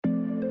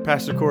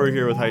Pastor Corey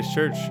here with Heights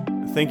Church.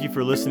 Thank you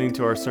for listening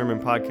to our sermon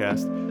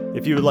podcast.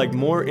 If you would like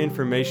more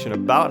information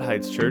about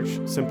Heights Church,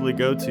 simply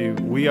go to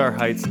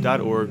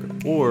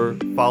weareheights.org or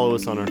follow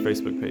us on our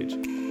Facebook page.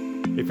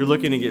 If you're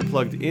looking to get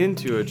plugged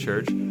into a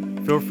church,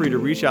 feel free to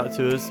reach out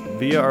to us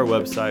via our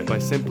website by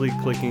simply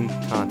clicking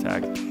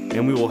contact,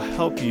 and we will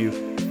help you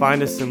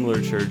find a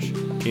similar church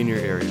in your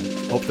area.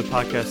 Hope the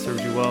podcast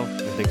serves you well,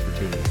 and thanks for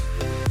tuning in.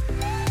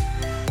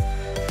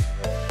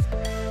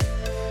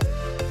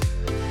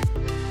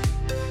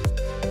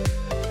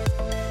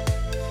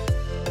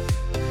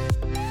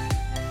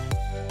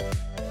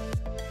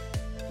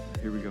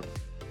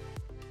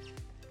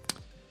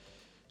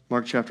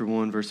 Mark chapter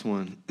 1, verse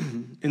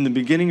 1. In the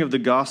beginning of the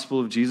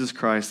gospel of Jesus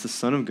Christ, the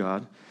Son of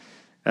God,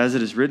 as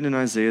it is written in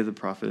Isaiah the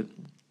prophet,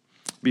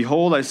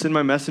 "Behold, I send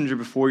my messenger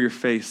before your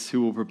face, who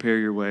will prepare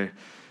your way.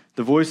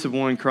 The voice of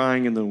one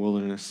crying in the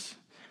wilderness,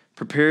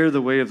 prepare the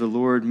way of the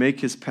Lord, make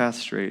his path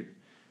straight."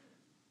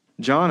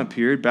 John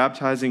appeared,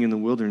 baptizing in the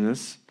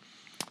wilderness,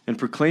 and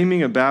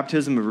proclaiming a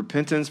baptism of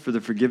repentance for the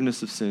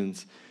forgiveness of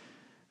sins.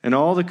 And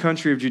all the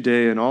country of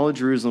Judea and all of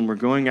Jerusalem were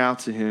going out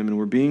to him and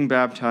were being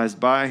baptized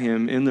by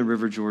him in the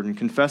river Jordan,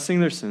 confessing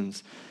their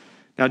sins.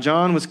 Now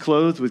John was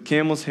clothed with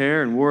camel's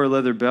hair and wore a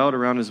leather belt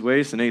around his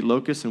waist and ate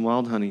locusts and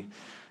wild honey.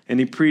 And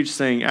he preached,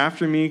 saying,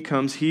 "After me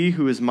comes he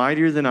who is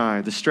mightier than I,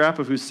 the strap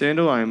of whose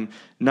sandal I am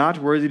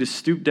not worthy to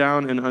stoop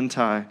down and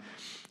untie.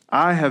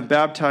 I have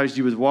baptized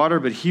you with water,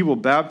 but he will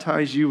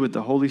baptize you with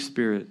the Holy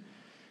Spirit."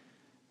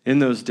 In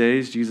those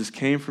days Jesus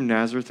came from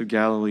Nazareth of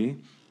Galilee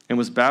and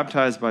was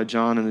baptized by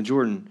John in the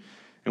Jordan.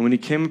 And when he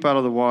came up out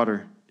of the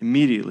water,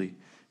 immediately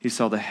he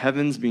saw the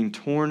heavens being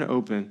torn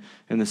open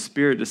and the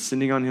Spirit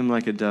descending on him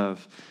like a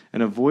dove.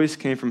 And a voice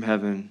came from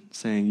heaven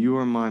saying, "You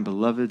are my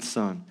beloved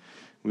Son.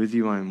 With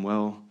you I am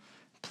well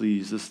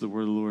pleased." This is the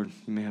word of the Lord.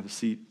 You may have a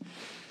seat.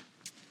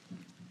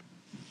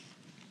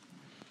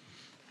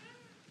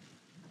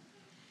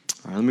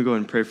 All right, let me go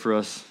ahead and pray for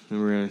us,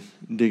 and we're going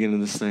to dig into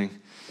this thing.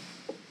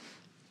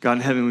 God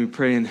in heaven, we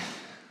pray and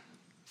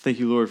thank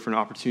you, Lord, for an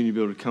opportunity to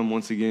be able to come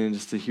once again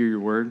just to hear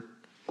your word.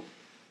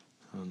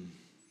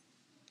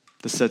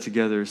 To set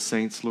together as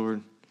saints,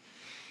 Lord.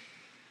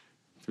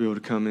 To be able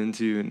to come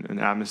into an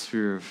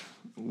atmosphere of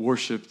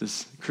worship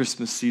this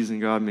Christmas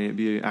season, God. May it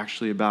be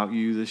actually about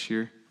you this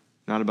year.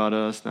 Not about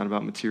us, not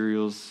about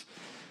materials,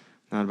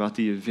 not about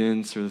the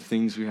events or the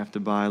things we have to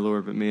buy,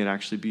 Lord, but may it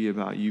actually be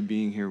about you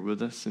being here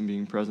with us and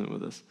being present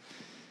with us.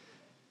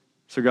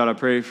 So, God, I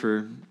pray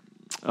for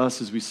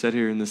us as we sit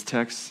here in this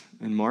text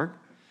in Mark.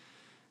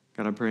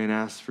 God, I pray and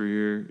ask for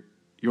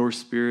your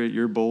spirit,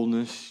 your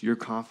boldness, your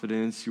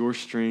confidence, your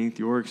strength,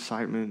 your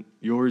excitement,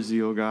 your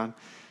zeal, God.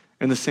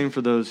 And the same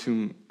for those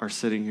who are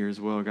sitting here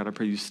as well. God, I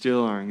pray you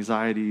still our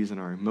anxieties and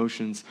our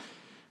emotions.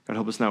 God,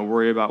 help us not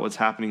worry about what's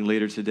happening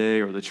later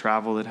today or the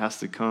travel that has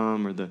to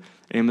come or the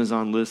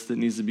Amazon list that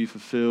needs to be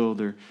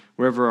fulfilled or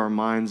wherever our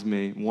minds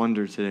may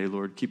wander today,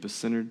 Lord. Keep us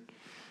centered.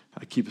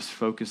 Keep us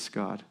focused,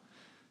 God.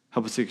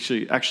 Help us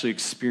actually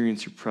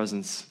experience your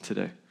presence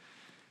today.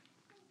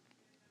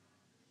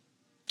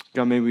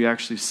 God, may we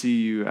actually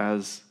see you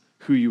as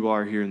who you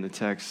are here in the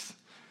text.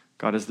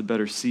 God, as the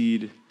better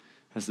seed,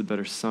 as the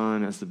better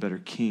son, as the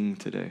better king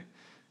today.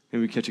 May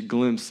we catch a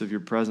glimpse of your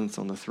presence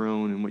on the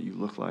throne and what you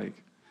look like.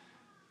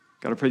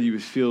 God, I pray that you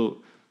would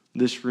fill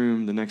this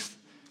room the next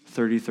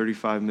 30,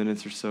 35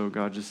 minutes or so.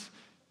 God, just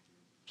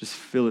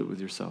fill it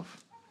with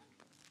yourself.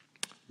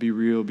 Be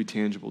real, be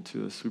tangible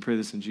to us. We pray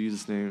this in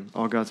Jesus' name.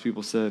 All God's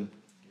people said,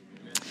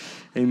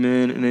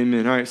 amen and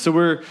amen. All right, so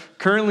we're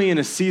currently in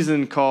a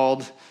season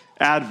called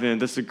Advent.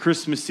 That's the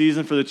Christmas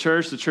season for the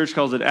church. The church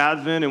calls it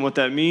Advent, and what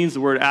that means,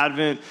 the word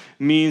Advent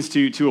means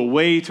to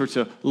await or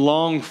to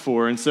long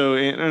for. And so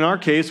in our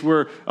case,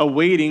 we're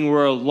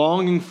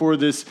longing for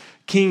this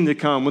king to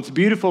come. What's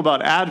beautiful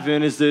about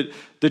Advent is that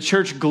the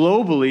church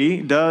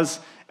globally does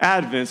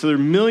Advent. So there are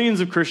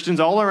millions of Christians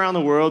all around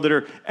the world that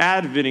are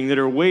adventing, that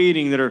are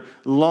waiting, that are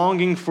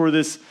longing for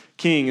this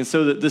king. And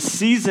so the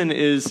season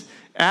is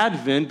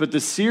Advent, but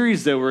the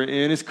series that we're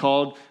in is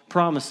called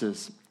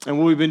Promises. And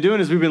what we've been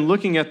doing is we've been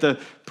looking at the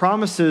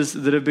promises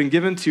that have been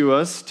given to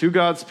us, to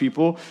God's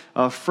people,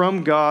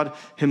 from God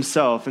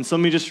himself. And so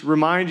let me just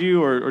remind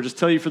you or just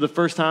tell you for the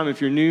first time if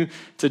you're new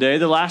today,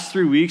 the last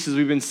 3 weeks as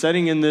we've been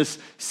setting in this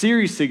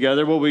series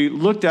together, what we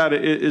looked at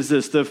is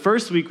this. The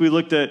first week we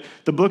looked at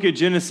the book of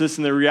Genesis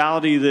and the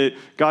reality that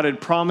God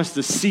had promised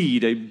a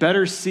seed, a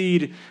better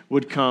seed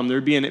would come. There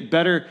would be a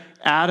better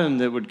Adam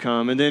that would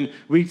come. And then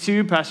week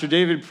 2, Pastor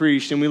David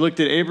preached, and we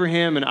looked at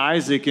Abraham and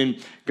Isaac, and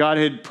God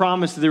had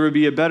promised that there would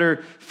be a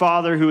better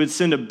father who would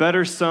send a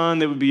better son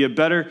that would be a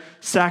better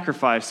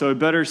sacrifice. So a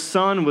better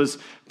son was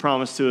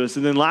promised to us.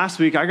 And then last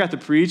week, I got to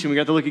preach, and we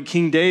got to look at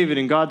King David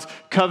and God's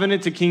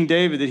covenant to King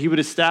David, that he would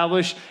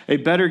establish a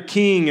better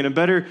king and a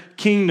better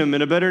kingdom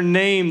and a better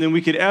name than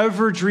we could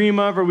ever dream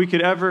of or we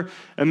could ever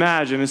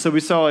imagine. And so we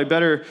saw a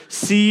better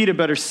seed, a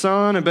better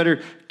son, a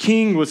better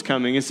king was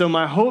coming. And so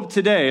my hope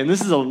today, and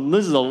this is a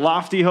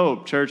lofty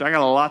hope, church. I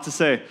got a lot to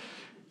say.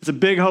 it's a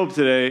big hope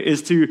today,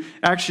 is to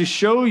actually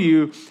show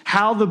you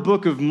how the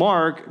book of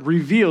Mark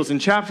reveals in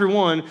chapter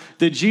 1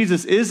 that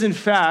Jesus is in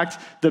fact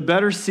the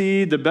better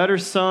seed, the better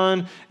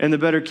son, and the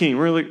better king.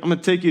 I'm going to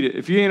take you to,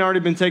 if you ain't already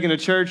been taken to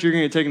church, you're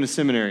going to get taken to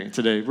seminary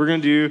today. We're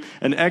going to do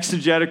an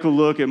exegetical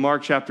look at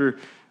Mark chapter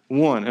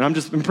 1. And I'm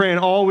just been praying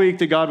all week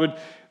that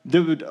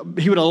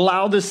he would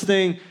allow this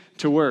thing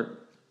to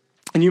work.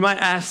 And you might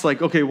ask,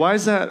 like, okay, why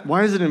is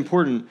it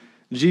important,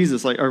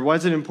 Jesus, or why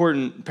is it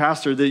important,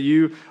 Pastor, that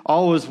you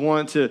always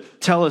want to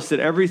tell us that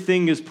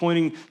everything is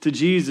pointing to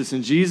Jesus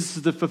and Jesus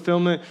is the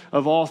fulfillment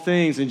of all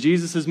things and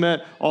Jesus has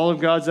met all of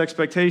God's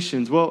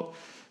expectations? Well,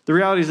 the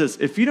reality is this.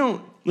 If you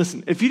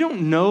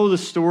don't know the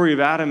story of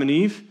Adam and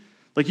Eve,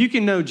 like you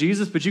can know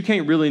Jesus, but you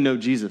can't really know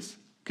Jesus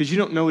because you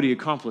don't know what he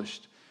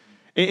accomplished.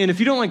 And if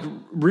you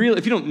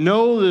don't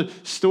know the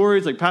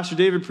stories like Pastor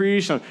David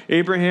preached on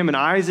Abraham and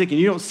Isaac, and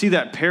you don't see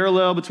that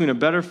parallel between a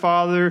better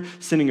father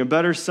sending a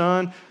better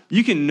son,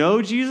 you can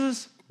know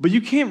Jesus, but you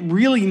can't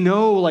really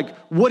know like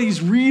what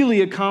he's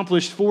really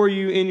accomplished for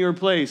you in your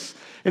place.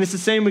 And it's the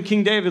same with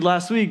King David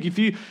last week. If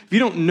you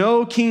don't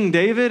know King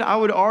David, I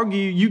would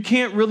argue you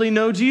can't really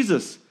know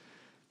Jesus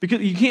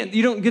because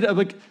you don't get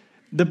like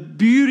the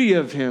beauty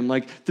of him,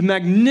 like the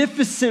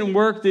magnificent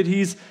work that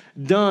he's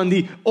done,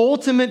 the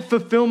ultimate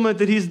fulfillment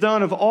that he's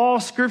done of all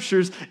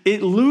scriptures.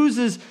 It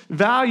loses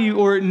value,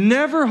 or it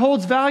never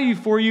holds value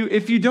for you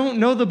if you don't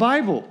know the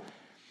Bible.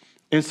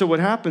 And so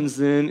what happens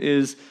then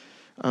is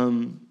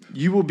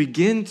you will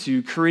begin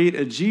to create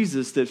a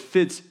Jesus that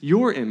fits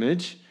your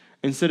image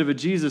instead of a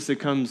Jesus that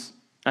comes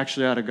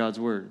actually out of God's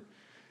word.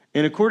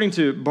 And according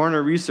to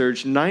Barna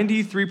Research,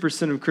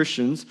 93% of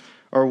Christians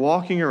are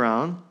walking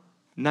around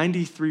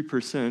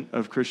 93%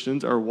 of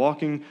Christians are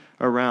walking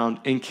around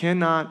and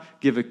cannot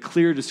give a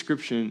clear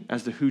description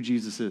as to who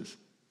Jesus is,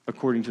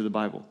 according to the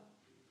Bible.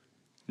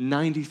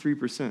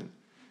 93%.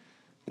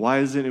 Why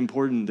is it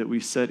important that we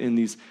set in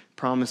these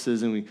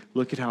promises and we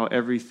look at how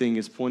everything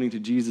is pointing to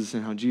Jesus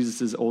and how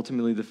Jesus is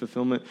ultimately the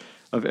fulfillment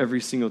of every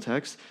single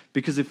text?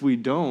 Because if we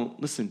don't,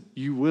 listen,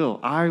 you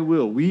will, I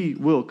will, we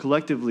will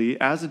collectively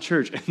as a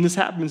church, and this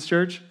happens,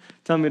 church,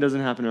 tell me it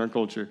doesn't happen in our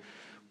culture,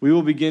 we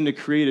will begin to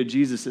create a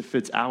Jesus that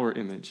fits our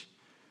image,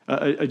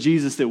 a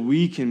Jesus that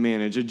we can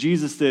manage, a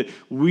Jesus that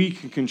we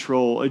can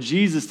control, a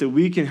Jesus that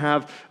we can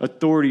have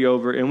authority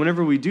over. And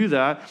whenever we do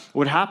that,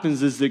 what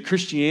happens is that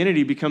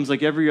Christianity becomes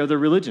like every other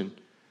religion,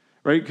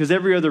 right? Because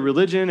every other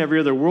religion, every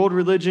other world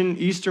religion,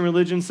 Eastern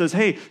religion says,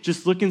 hey,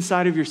 just look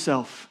inside of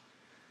yourself.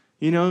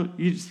 You know,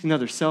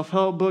 another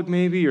self-help book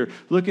maybe, or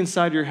look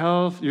inside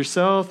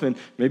yourself, and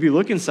maybe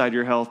look inside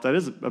your health. That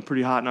is a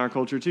pretty hot in our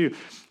culture too.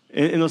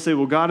 And they'll say,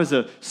 well, God is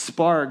a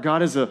spark.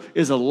 God is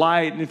a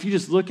light. And if you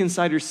just look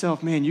inside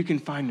yourself, man, you can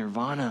find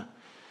nirvana.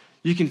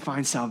 You can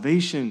find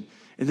salvation.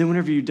 And then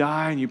whenever you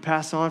die and you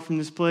pass on from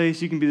this place,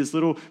 you can be this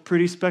little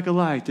pretty speck of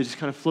light that just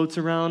kind of floats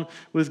around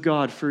with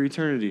God for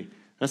eternity.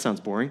 That sounds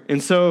boring.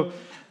 And so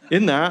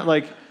in that,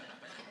 like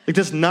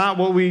that's not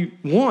what we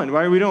want,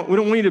 right? We don't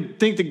want you to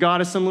think that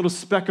God is some little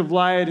speck of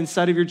light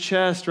inside of your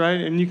chest, right?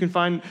 And you can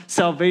find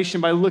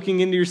salvation by looking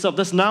into yourself.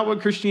 That's not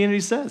what Christianity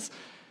says.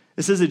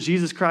 It says that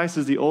Jesus Christ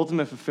is the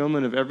ultimate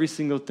fulfillment of every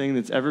single thing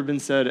that's ever been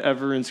said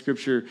ever in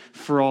Scripture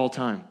for all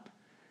time.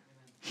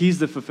 He's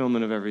the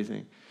fulfillment of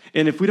everything.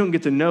 And if we don't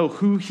get to know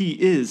who he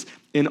is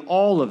in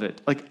all of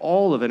it, like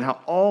all of it, and how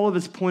all of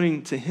it's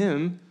pointing to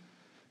him,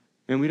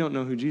 then we don't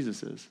know who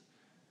Jesus is.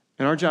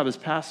 And our job as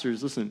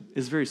pastors, listen,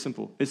 is very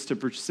simple. It's to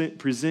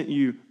present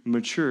you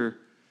mature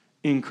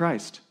in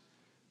Christ.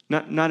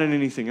 Not in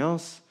anything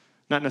else,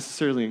 not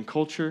necessarily in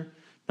culture,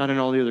 not in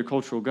all the other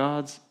cultural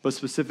gods, but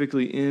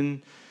specifically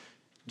in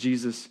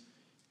Jesus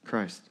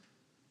Christ.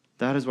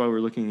 That is why we're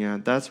looking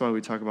at, that's why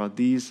we talk about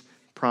these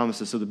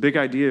promises. So the big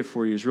idea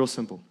for you is real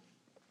simple.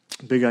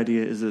 The big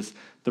idea is this: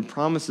 the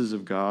promises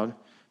of God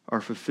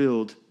are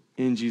fulfilled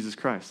in Jesus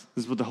Christ.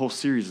 This is what the whole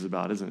series is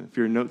about, isn't it? If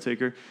you're a note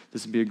taker,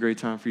 this would be a great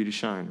time for you to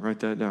shine. Write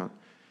that down.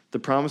 The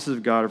promises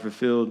of God are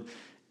fulfilled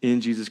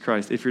in Jesus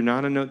Christ. If you're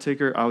not a note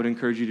taker, I would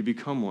encourage you to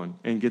become one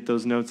and get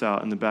those notes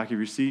out in the back of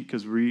your seat,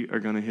 because we are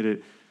going to hit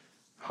it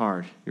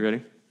hard. You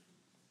ready?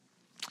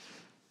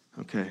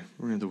 Okay,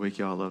 we're going to wake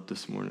y'all up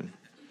this morning.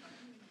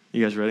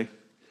 You guys ready?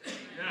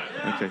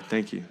 Yeah. Okay,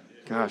 thank you.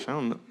 Gosh, I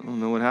don't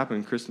know what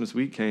happened. Christmas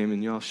week came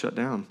and y'all shut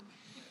down.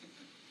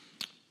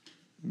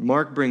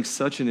 Mark brings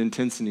such an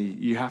intensity,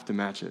 you have to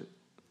match it.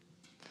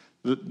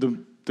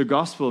 The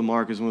Gospel of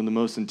Mark is one of the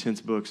most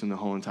intense books in the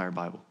whole entire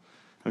Bible.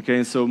 Okay,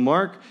 and so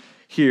Mark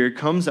here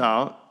comes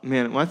out.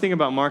 Man, when I think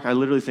about Mark, I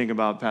literally think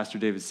about Pastor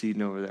David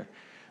Seaton over there.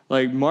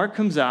 Like, Mark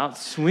comes out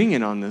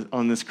swinging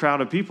on this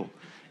crowd of people.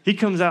 He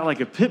comes out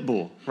like a pit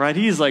bull, right?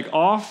 He is like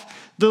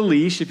off the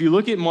leash. If you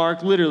look at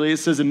Mark, literally, it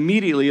says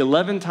immediately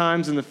 11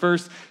 times in the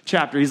first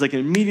chapter. He's like,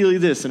 immediately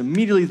this, and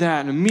immediately that,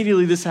 and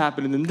immediately this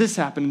happened, and then this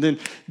happened, and then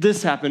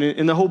this happened.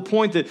 And the whole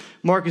point that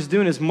Mark is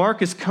doing is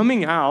Mark is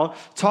coming out,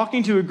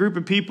 talking to a group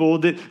of people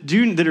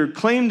that are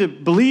claimed to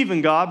believe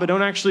in God, but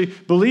don't actually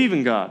believe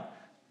in God.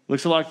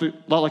 Looks a lot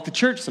like the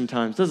church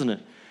sometimes, doesn't it?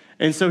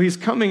 And so he's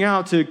coming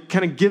out to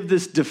kind of give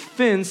this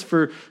defense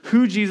for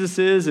who Jesus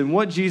is and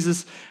what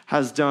Jesus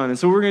has done. And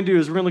so what we're going to do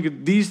is we're going to look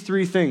at these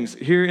three things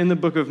here in the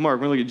book of Mark.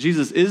 We're going to look at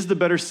Jesus is the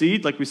better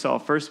seed, like we saw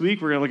first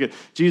week. We're going to look at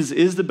Jesus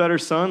is the better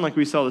son, like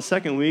we saw the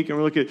second week. And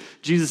we're going to look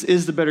at Jesus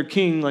is the better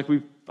king, like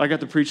I got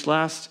to preach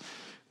last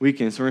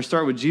weekend. So we're going to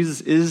start with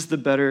Jesus is the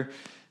better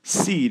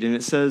seed. And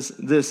it says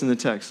this in the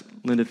text.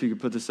 Linda, if you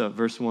could put this up,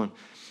 verse 1. It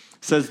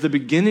says, the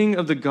beginning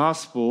of the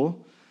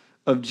gospel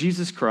of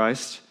Jesus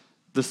Christ,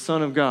 the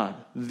Son of God.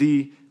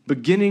 The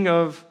beginning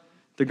of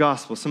the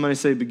gospel. Somebody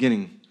say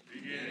beginning.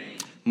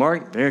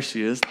 Mark, there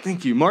she is.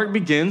 Thank you. Mark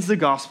begins the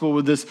gospel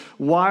with this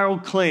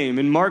wild claim.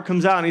 And Mark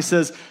comes out and he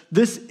says,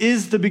 this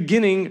is the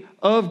beginning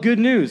of good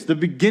news. The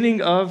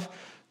beginning of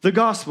the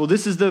gospel.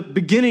 This is the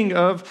beginning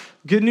of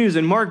good news.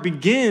 And Mark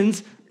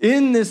begins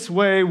in this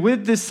way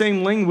with this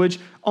same language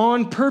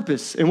on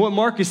purpose. And what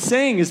Mark is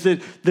saying is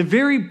that the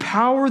very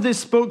power that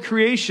spoke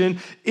creation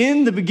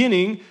in the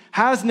beginning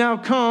has now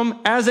come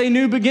as a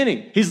new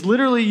beginning. He's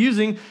literally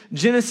using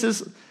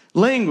Genesis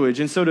language.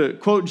 And so to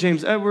quote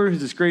James Edwards,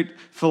 who's this great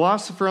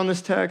philosopher on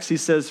this text, he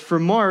says, for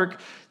Mark,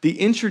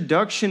 the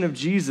introduction of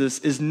Jesus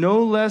is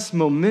no less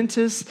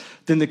momentous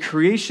than the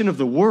creation of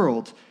the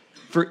world.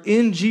 For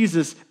in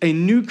Jesus, a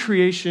new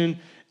creation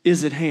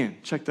is at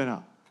hand. Check that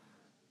out.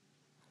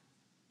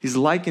 He's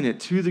likening it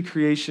to the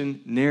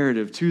creation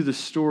narrative, to the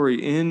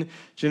story in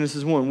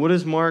Genesis 1. What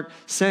is Mark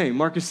saying?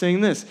 Mark is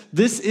saying this.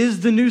 This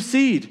is the new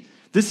seed.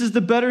 This is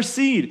the better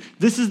seed.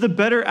 This is the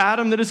better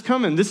Adam that is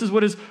coming. This is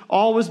what has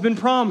always been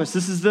promised.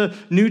 This is the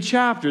new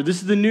chapter.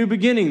 This is the new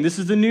beginning. This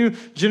is the new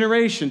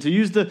generation. To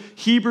use the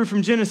Hebrew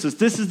from Genesis,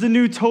 this is the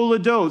new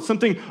Toledot.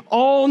 Something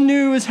all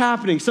new is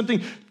happening.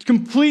 Something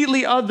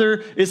completely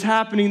other is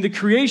happening. The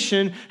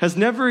creation has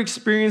never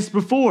experienced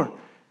before.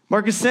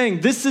 Mark is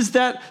saying, this is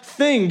that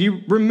thing. Do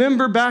you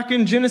remember back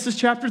in Genesis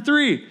chapter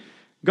 3?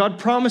 God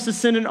promised to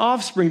send an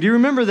offspring. Do you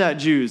remember that,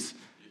 Jews?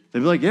 They'd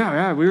be like,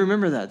 yeah, we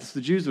remember that. That's what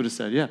the Jews would have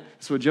said. Yeah,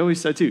 that's what Joey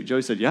said too.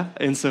 Joey said, yeah.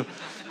 And so,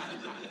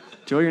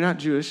 Joey, you're not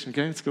Jewish.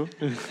 Okay, it's cool.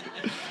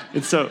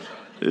 and so,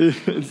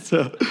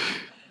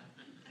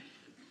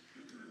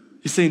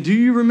 he's saying, do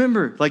you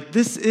remember? Like,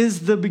 this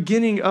is the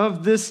beginning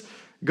of this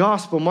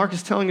gospel. Mark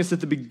is telling us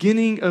at the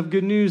beginning of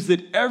good news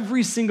that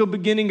every single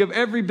beginning of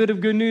every bit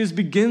of good news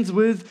begins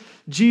with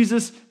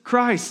Jesus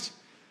Christ.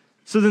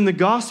 So then the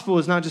gospel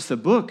is not just a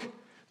book.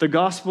 The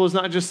gospel is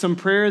not just some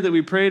prayer that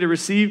we pray to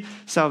receive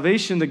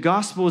salvation. The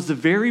gospel is the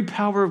very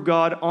power of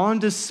God on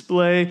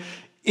display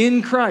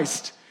in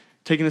Christ.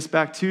 Taking us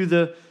back to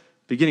the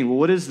beginning. Well,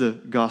 what is the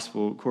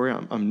gospel? Corey,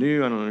 I'm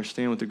new. I don't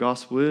understand what the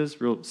gospel is.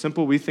 Real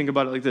simple. We think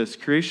about it like this.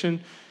 Creation,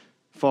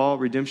 fall,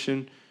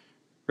 redemption,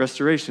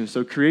 restoration.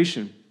 So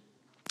creation.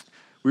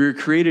 We were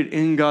created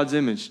in God's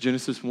image,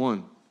 Genesis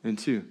 1 and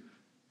 2.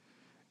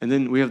 And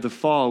then we have the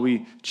fall.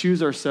 We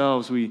choose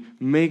ourselves. We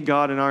make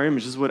God in our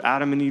image. This is what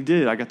Adam and Eve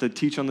did. I got to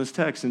teach on this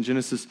text in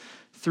Genesis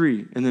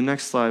 3. In the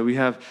next slide, we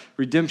have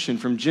redemption.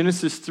 From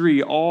Genesis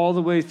 3 all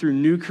the way through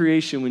new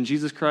creation, when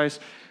Jesus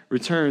Christ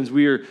returns,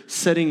 we are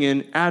setting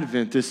in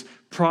Advent, this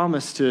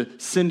promise to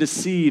send a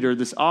seed or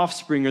this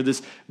offspring or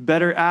this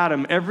better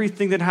Adam.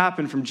 Everything that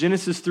happened from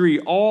Genesis 3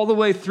 all the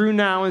way through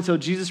now until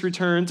Jesus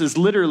returns is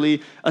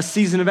literally a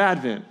season of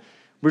Advent.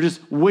 We're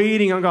just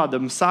waiting on God. The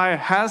Messiah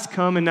has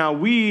come, and now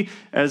we,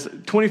 as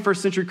 21st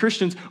century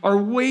Christians, are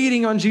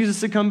waiting on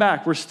Jesus to come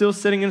back. We're still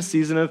sitting in a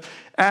season of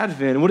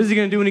Advent. And what is he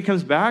going to do when he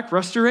comes back?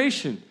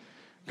 Restoration.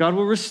 God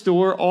will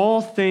restore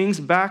all things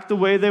back the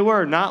way they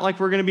were. Not like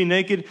we're going to be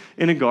naked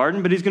in a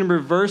garden, but he's going to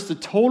reverse the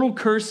total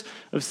curse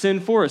of sin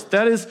for us.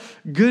 That is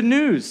good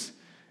news.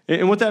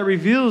 And what that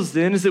reveals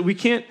then is that we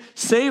can't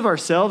save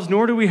ourselves,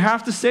 nor do we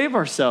have to save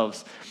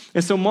ourselves.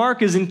 And so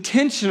Mark is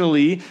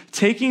intentionally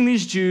taking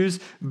these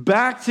Jews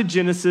back to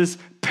Genesis,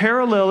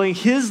 paralleling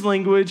his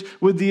language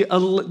with the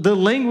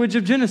language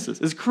of Genesis.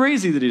 It's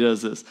crazy that he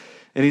does this.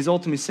 And he's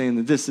ultimately saying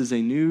that this is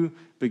a new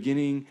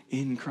beginning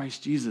in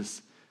Christ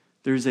Jesus.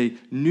 There's a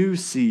new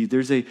seed.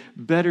 There's a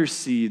better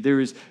seed. There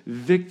is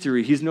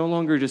victory. He's no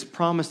longer just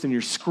promised in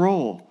your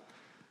scroll,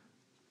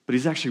 but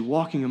he's actually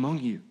walking among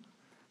you.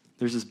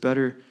 There's this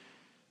better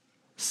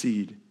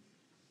seed.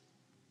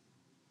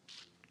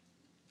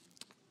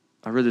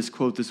 I read this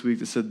quote this week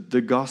that said,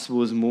 the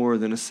gospel is more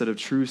than a set of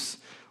truths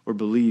or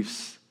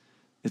beliefs.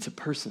 It's a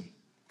person.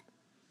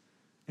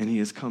 And he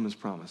has come as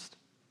promised.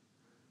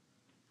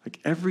 Like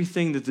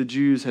everything that the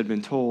Jews had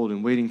been told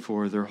and waiting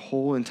for their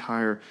whole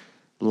entire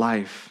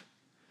life,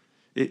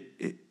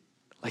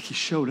 like he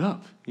showed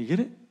up. You get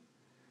it?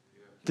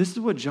 This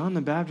is what John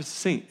the Baptist is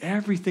saying.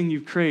 Everything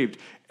you've craved,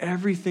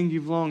 everything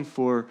you've longed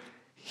for,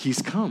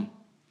 he's come.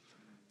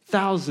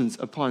 Thousands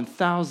upon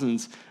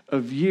thousands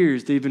of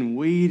years, they've been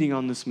waiting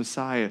on this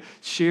Messiah,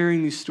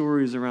 sharing these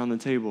stories around the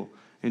table.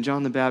 And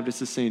John the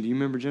Baptist is saying, do you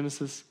remember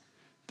Genesis?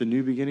 The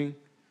new beginning?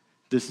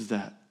 This is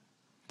that.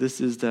 This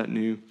is that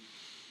new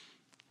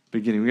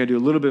beginning. We got to do a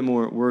little bit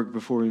more work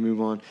before we move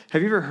on.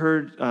 Have you ever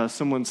heard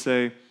someone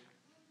say,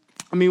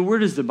 where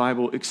does the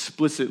Bible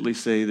explicitly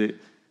say that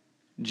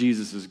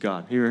Jesus is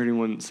God? Have you ever heard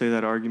anyone say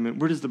that argument?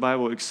 Where does the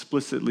Bible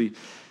explicitly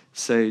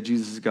say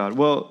Jesus is God?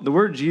 Well, the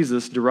word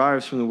Jesus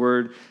derives from the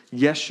word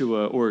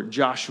Yeshua or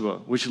Joshua,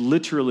 which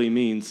literally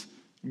means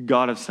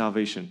God of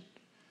salvation.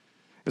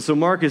 And so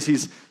Mark, as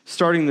he's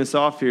starting this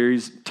off here,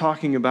 he's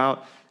talking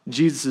about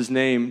Jesus'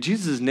 name.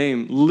 Jesus'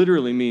 name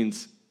literally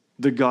means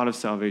the God of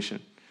salvation.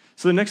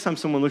 So the next time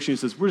someone looks at you and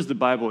says, where does the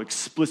Bible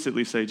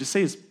explicitly say? Just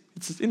say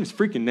it's in his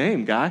freaking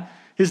name, guy.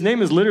 His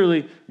name is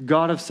literally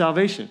God of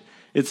salvation.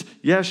 It's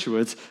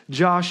Yeshua, it's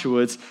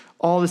Joshua, it's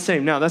all the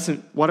same. Now,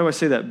 why do I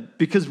say that?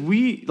 Because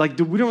we don't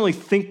really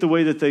think the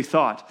way that they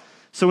thought.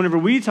 So whenever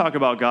we talk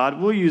about God,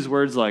 we'll use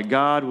words like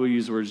God, we'll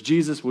use words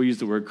Jesus, we'll use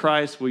the word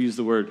Christ, we'll use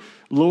the word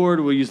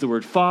Lord, we'll use the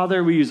word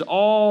Father, we use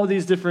all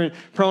these different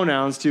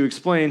pronouns to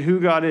explain who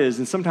God is,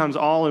 and sometimes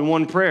all in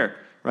one prayer,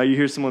 right? You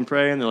hear someone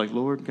pray and they're like,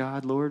 Lord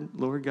God,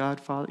 Lord God,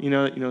 Father. You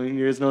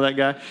guys know that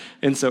guy,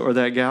 and so, or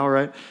that gal,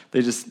 right?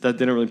 They don't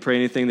really pray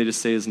anything, they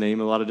just say his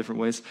name in a lot of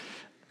different ways.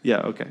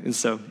 Yeah, okay. And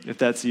so if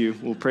that's you,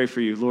 we'll pray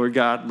for you. Lord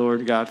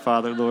God,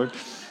 Father, Lord.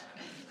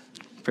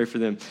 Pray for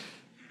them.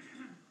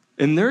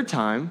 In their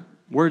time,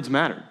 words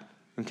mattered,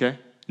 okay?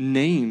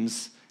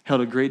 Names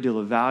held a great deal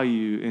of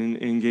value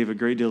and gave a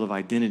great deal of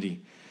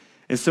identity.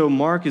 And so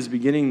Mark is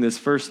beginning this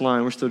first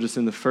line. We're still just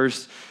in the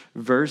first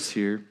verse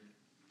here.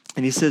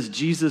 And he says,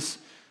 Jesus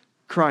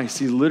Christ.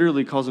 He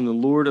literally calls him the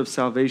Lord of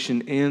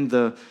salvation and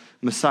the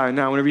Messiah.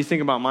 Now, whenever you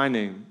think about my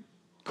name,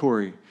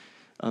 Corey,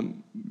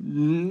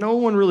 no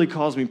one really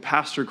calls me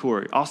Pastor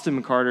Corey.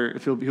 Austin McCarter,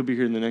 if he'll be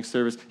here in the next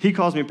service, he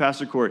calls me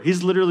Pastor Corey.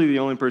 He's literally the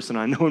only person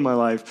I know in my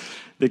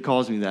life that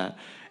calls me that.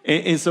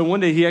 And so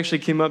one day he actually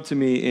came up to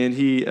me and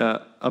he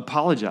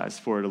apologized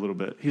for it a little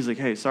bit. He's like,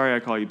 hey, sorry I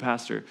call you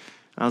Pastor.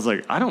 I was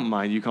like, I don't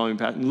mind you calling me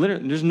Pastor.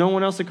 Literally, there's no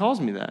one else that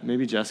calls me that.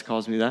 Maybe Jess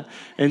calls me that.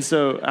 And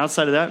so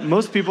outside of that,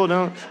 most people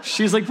don't.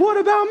 She's like, what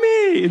about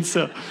me? And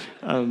so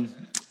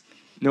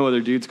no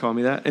other dudes call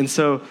me that. And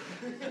so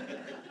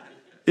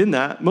in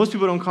that, most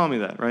people don't call me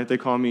that, right? They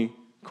call me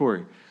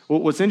Corey. Well,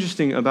 what's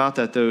interesting about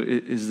that, though,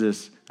 is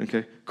this,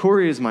 okay?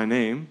 Corey is my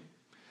name,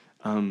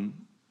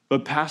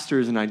 but pastor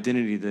is an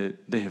identity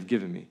that they have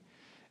given me.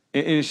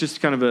 And it's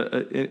just kind of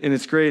and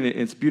it's great, and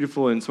it's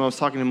beautiful. And so I was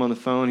talking to him on the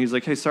phone. He's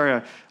like, hey,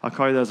 sorry, I'll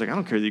call you that. I was like, I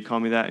don't care that you call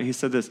me that. And he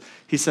said this.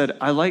 He said,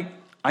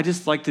 I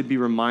just like to be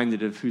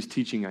reminded of whose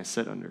teaching I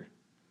sit under.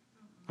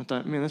 I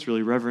thought, man, that's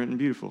really reverent and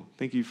beautiful.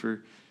 Thank you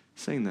for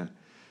saying that.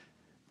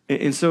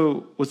 And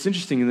so what's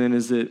interesting then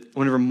is that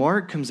whenever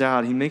Mark comes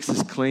out, he makes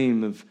this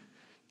claim of,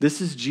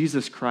 this is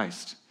Jesus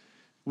Christ.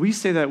 We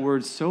say that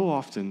word so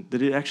often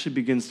that it actually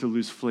begins to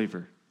lose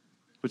flavor,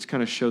 which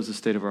kind of shows the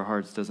state of our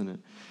hearts, doesn't it?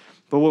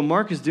 But what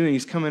Mark is doing,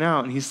 he's coming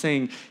out and he's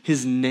saying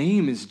his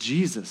name is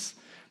Jesus,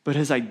 but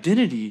his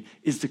identity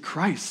is the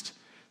Christ.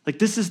 Like,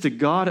 this is the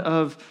God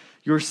of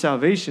your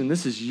salvation.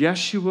 This is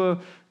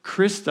Yeshua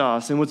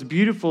Christos. And what's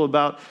beautiful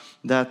about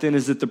that then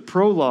is that the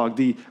prologue,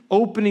 the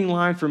opening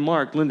line for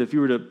Mark, Linda, if you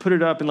were to put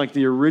it up in like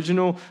the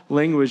original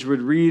language,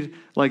 would read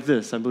like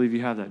this. I believe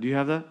you have that. Do you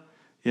have that?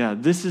 Yeah,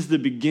 this is the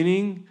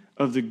beginning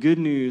of the good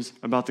news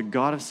about the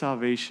God of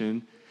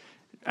salvation,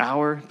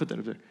 put that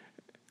up there,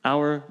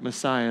 our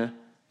Messiah,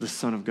 the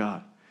Son of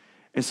God.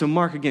 And so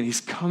Mark, again, he's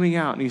coming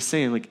out and he's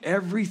saying, like,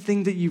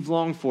 everything that you've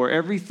longed for,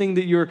 everything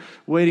that you're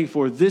waiting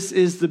for, this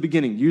is the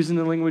beginning, using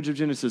the language of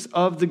Genesis,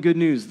 of the good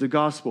news, the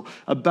gospel,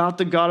 about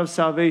the God of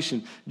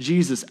salvation,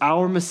 Jesus,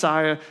 our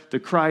Messiah, the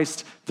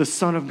Christ, the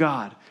Son of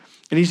God.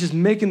 And he's just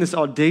making this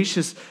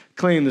audacious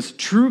claim, this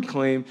true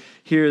claim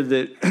here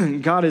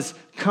that God has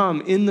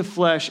come in the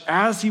flesh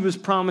as he was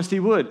promised he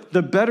would.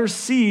 The better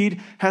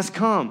seed has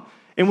come.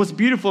 And what's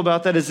beautiful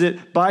about that is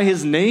that by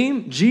his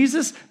name,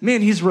 Jesus,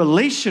 man, he's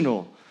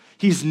relational.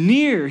 He's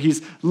near,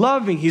 he's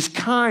loving, he's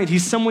kind,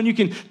 he's someone you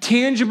can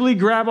tangibly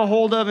grab a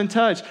hold of and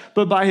touch.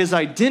 But by his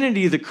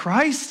identity, the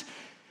Christ,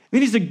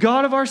 man, he's the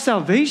God of our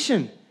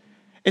salvation.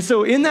 And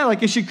so in that,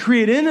 like, it should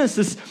create in us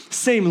this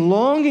same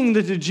longing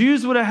that the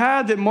Jews would have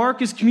had that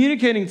Mark is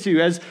communicating to,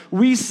 as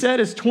we said,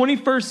 as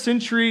 21st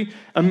century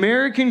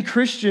American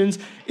Christians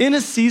in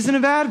a season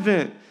of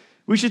Advent.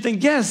 We should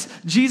think, yes,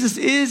 Jesus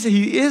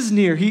he is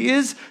near, he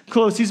is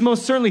close. He's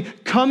most certainly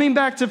coming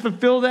back to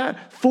fulfill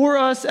that for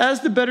us as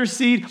the better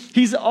seed.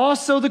 He's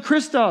also the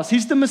Christos.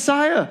 He's the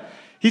Messiah.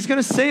 He's going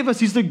to save us.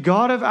 He's the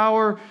God of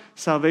our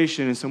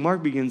salvation. And so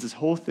Mark begins this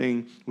whole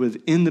thing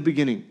with in the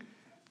beginning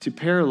to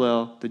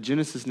parallel the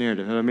Genesis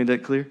narrative. Have I made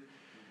that clear?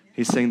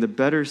 He's saying the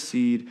better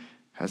seed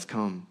has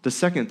come. The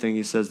second thing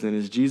he says then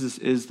is Jesus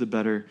is the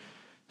better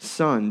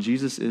son.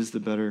 Jesus is the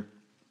better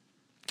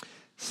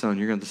son.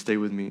 You're going to have to stay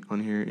with me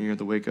on here, and you're going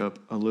to have to wake up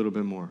a little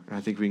bit more, and I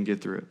think we can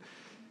get through it.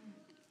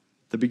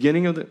 The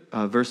beginning of the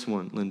verse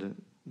 1, Linda,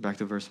 back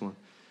to verse 1.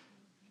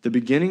 The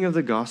beginning of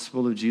the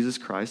gospel of Jesus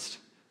Christ,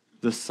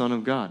 the Son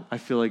of God. I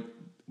feel like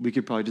we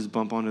could probably just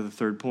bump onto the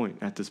third point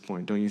at this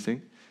point, don't you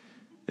think?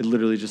 It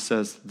literally just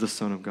says the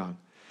Son of God.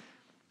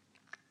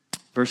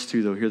 Verse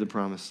 2, though, hear the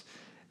promise.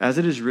 As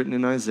it is written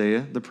in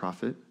Isaiah, the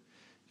prophet,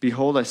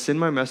 behold, I send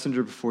my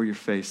messenger before your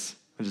face.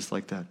 I just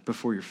like that.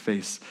 Before your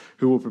face,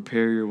 who will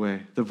prepare your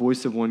way. The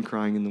voice of one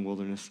crying in the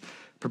wilderness.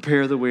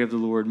 Prepare the way of the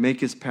Lord.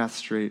 Make his path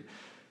straight.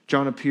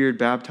 John appeared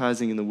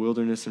baptizing in the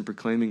wilderness and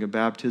proclaiming a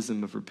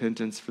baptism of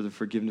repentance for the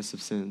forgiveness of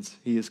sins.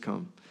 He has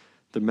come.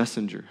 The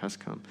messenger has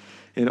come.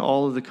 In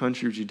all of the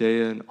country of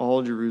Judea and all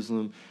of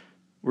Jerusalem,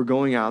 we're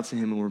going out to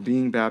him and we're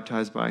being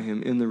baptized by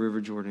him in the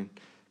river Jordan,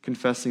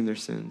 confessing their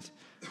sins.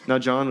 Now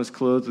John was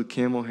clothed with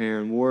camel hair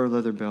and wore a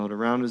leather belt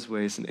around his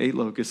waist and ate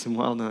locusts and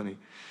wild honey.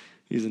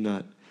 He's a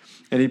nut.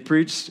 And he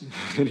preached,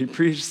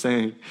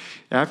 saying,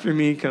 after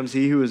me comes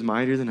he who is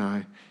mightier than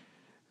I,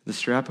 the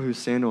strap of whose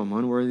sandal I'm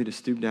unworthy to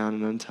stoop down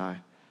and untie.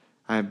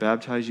 I have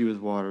baptized you with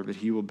water, but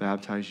he will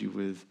baptize you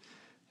with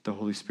the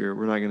Holy Spirit.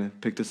 We're not going to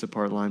pick this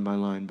apart line by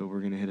line, but we're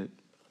going to hit it.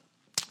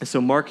 And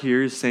so Mark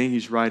here is saying,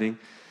 he's writing,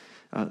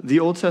 the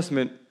Old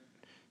Testament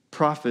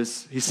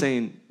prophets, he's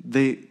saying,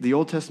 the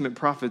Old Testament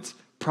prophets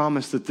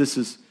promised that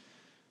this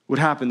would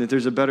happen, that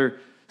there's a better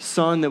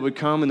son that would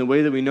come, and the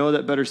way that we know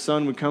that better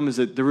son would come is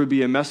that there would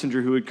be a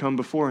messenger who would come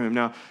before him.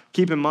 Now,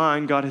 keep in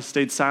mind, God has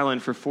stayed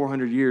silent for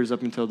 400 years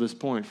up until this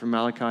point, from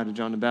Malachi to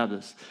John the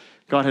Baptist.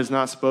 God has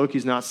not spoke.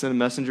 He's not sent a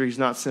messenger. He's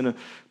not sent a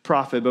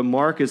prophet. But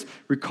Mark is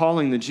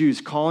recalling the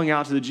Jews, calling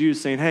out to the Jews,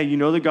 saying, hey, you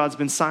know that God's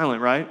been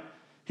silent, right?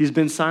 He's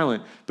been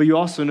silent. But you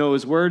also know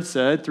his word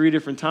said 3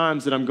 different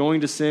times that I'm going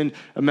to send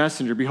a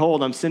messenger.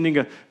 Behold, I'm sending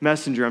a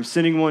messenger. I'm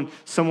sending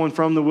someone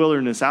from the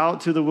wilderness,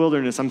 out to the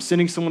wilderness. I'm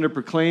sending someone to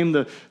proclaim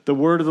the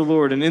word of the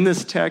Lord. And in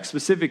this text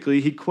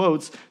specifically, he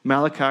quotes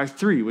Malachi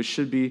 3, which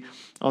should be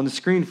on the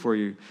screen for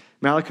you.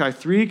 Malachi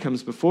 3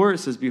 comes before. It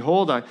says,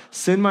 behold, I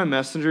send my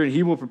messenger, and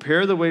he will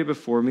prepare the way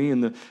before me,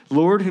 and the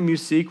Lord whom you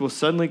seek will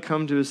suddenly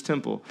come to his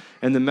temple.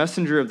 And the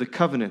messenger of the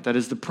covenant, that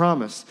is the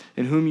promise,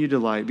 in whom you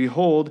delight,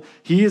 behold,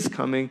 he is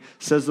coming,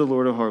 says the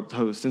Lord of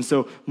hosts. And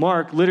so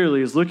Mark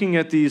literally is looking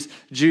at these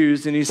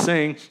Jews, and he's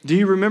saying, do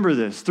you remember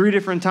this? 3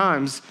 different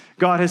times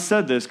God has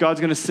said this. God's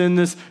going to send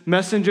this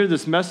messenger.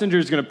 This messenger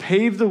is going to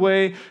pave the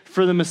way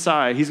for the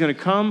Messiah. He's going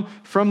to come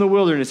from the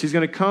wilderness. He's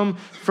going to come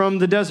from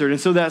the desert. And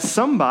so that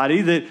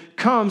somebody that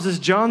comes is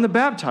John the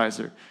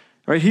Baptizer.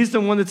 Right? He's the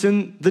one that's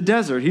in the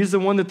desert. He's the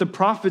one that the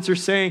prophets are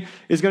saying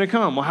is going to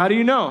come. Well, how do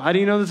you know? How do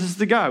you know that this is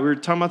the guy? We were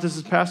talking about this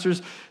as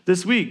pastors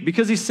this week.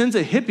 Because he sends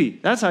a hippie.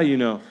 That's how you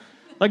know.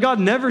 Like, God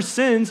never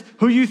sends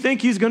who you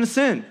think he's going to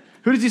send.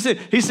 Who does he send?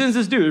 He sends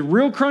this dude, a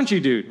real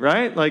crunchy dude,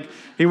 right? Like,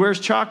 he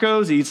wears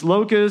chacos, he eats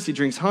locusts, he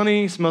drinks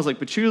honey, smells like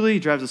patchouli, he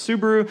drives a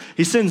Subaru.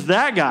 He sends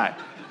that guy.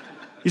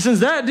 He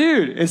sends that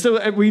dude. And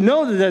so we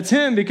know that that's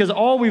him because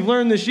all we've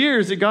learned this year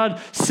is that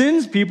God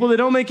sends people that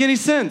don't make any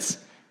sense,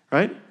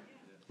 right?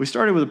 We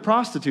started with a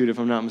prostitute, if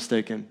I'm not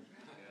mistaken,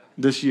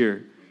 this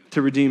year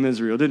to redeem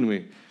Israel, didn't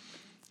we?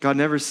 God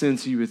never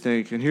sends who you would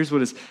think. And here's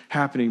what is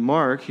happening.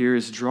 Mark here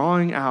is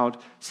drawing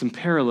out some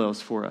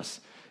parallels for us.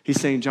 He's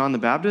saying John the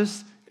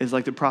Baptist is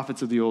like the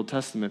prophets of the Old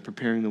Testament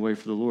preparing the way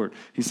for the Lord.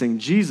 He's saying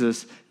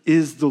Jesus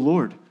is the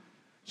Lord.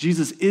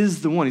 Jesus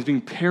is the one. He's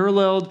being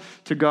paralleled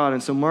to God.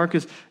 And so Mark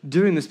is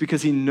doing this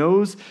because he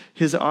knows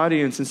his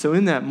audience. And so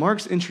in that,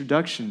 Mark's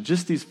introduction,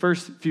 just these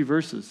first few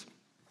verses,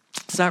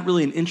 it's not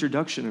really an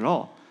introduction at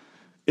all.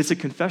 It's a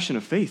confession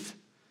of faith.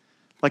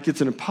 Like it's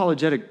an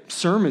apologetic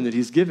sermon that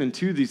he's given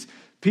to these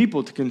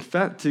people to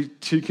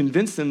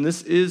convince them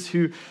this is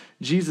who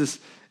Jesus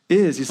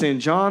is. He's saying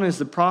John is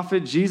the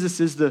prophet, Jesus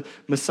is the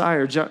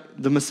Messiah. John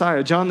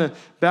the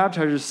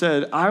Baptizer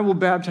said, I will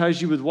baptize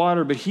you with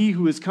water, but he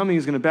who is coming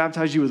is going to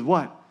baptize you with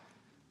what?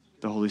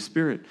 The Holy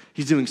Spirit.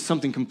 He's doing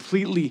something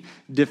completely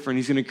different.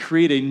 He's going to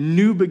create a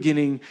new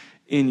beginning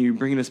in you,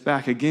 bringing us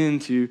back again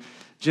to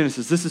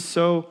Genesis. This is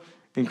so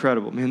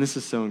incredible. Man, this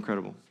is so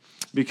incredible.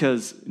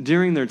 Because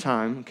during their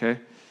time, okay,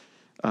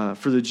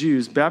 for the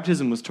Jews,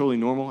 baptism was totally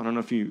normal. I don't know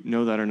if you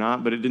know that or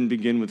not, but it didn't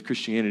begin with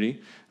Christianity.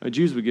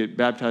 Jews would get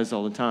baptized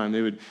all the time.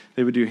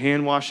 They would do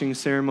hand washing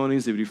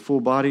ceremonies. They would do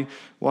full body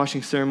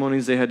washing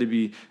ceremonies. They had to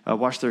be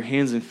wash their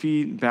hands and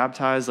feet,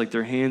 baptized like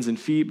their hands and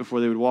feet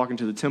before they would walk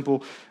into the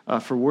temple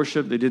for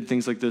worship. They did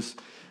things like this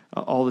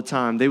all the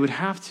time. They would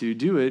have to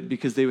do it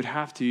because they would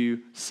have to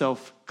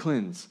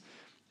self-cleanse.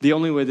 The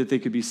only way that they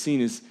could be seen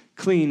as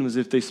clean was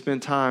if they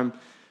spent time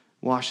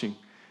washing.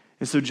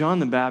 And so John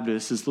the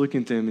Baptist is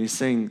looking at them and he's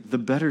saying, the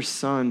better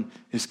son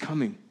is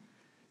coming.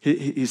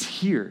 He's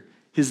here.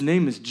 His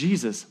name is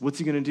Jesus. What's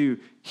he going to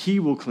do? He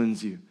will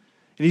cleanse you.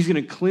 And he's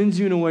going to cleanse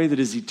you in a way that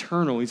is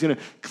eternal. He's going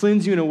to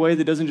cleanse you in a way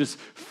that doesn't just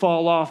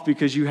fall off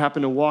because you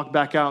happen to walk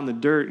back out in the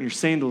dirt in your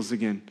sandals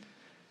again.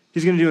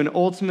 He's going to do an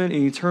ultimate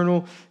and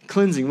eternal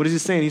cleansing. What is he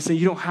saying? He's saying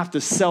you don't have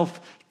to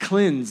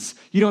self-cleanse.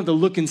 You don't have to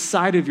look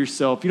inside of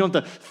yourself. You don't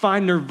have to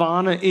find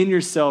nirvana in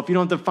yourself. You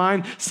don't have to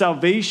find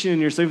salvation in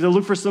yourself. You have to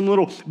look for some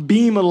little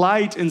beam of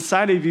light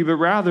inside of you, but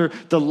rather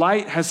the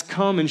light has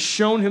come and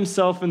shown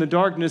himself in the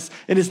darkness,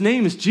 and his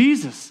name is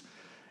Jesus.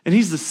 And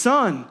he's the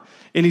Son,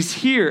 and he's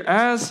here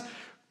as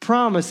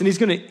promised, and he's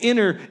going to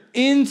enter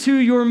into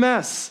your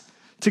mess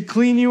to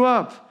clean you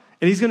up.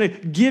 And he's going to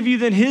give you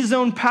then his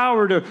own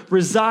power to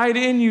reside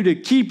in you, to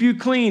keep you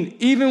clean,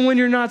 even when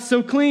you're not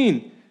so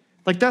clean.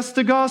 Like that's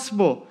the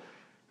gospel.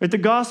 Right? The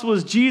gospel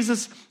is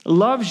Jesus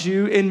loves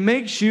you and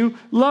makes you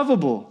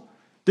lovable.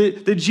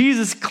 That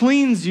Jesus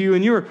cleans you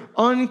and you're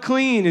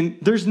unclean. And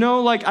there's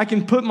no I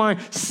can put my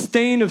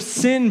stain of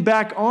sin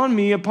back on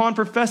me upon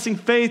professing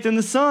faith in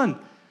the Son.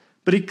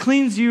 But he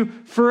cleans you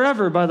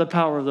forever by the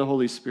power of the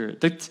Holy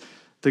Spirit. That's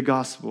the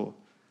gospel.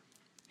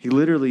 He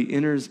literally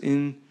enters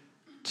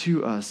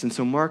into us. And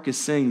so Mark is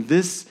saying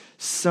this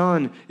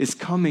Son is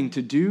coming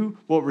to do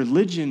what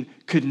religion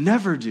could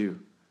never do.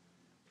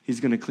 He's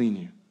going to clean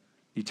you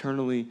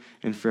eternally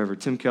and forever.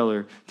 Tim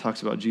Keller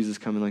talks about Jesus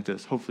coming like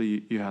this.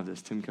 Hopefully you have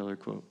this Tim Keller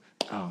quote.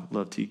 Oh,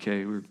 love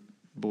TK. We're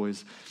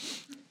boys.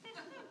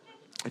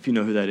 If you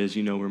know who that is,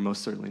 you know we're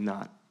most certainly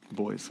not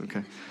boys,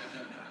 okay?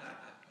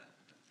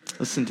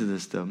 Listen to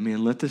this, though.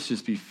 Man, let this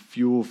just be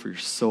fuel for your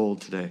soul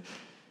today.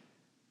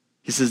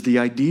 He says, the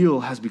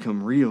ideal has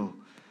become real.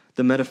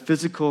 The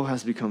metaphysical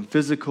has become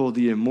physical.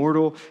 The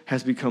immortal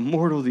has become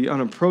mortal. The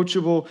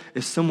unapproachable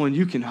is someone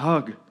you can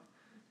hug.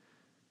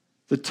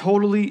 The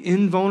totally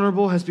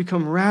invulnerable has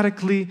become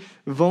radically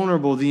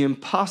vulnerable. The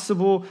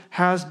impossible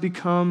has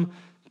become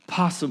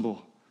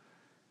possible.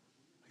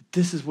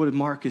 This is what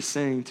Mark is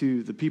saying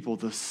to the people.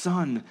 The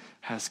Son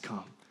has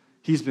come.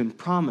 He's been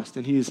promised,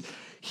 and he is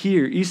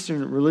here.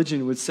 Eastern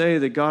religion would say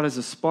that God is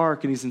a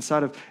spark, and he's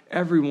inside of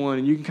everyone,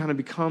 and you can kind of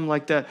become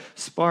like that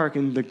spark.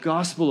 And the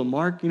Gospel of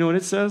Mark, you know what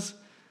it says?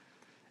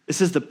 It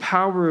says the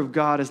power of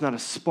God is not a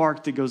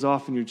spark that goes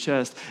off in your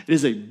chest. It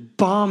is a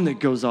bomb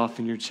that goes off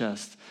in your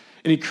chest.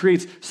 And he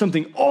creates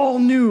something all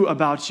new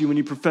about you when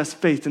you profess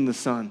faith in the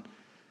Son.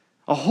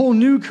 A whole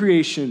new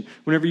creation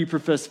whenever you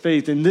profess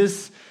faith in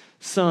this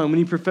Son. When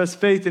you profess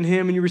faith in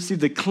him and you receive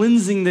the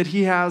cleansing that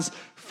he has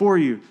for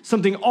you.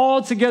 Something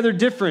altogether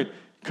different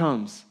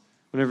comes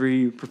whenever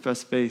you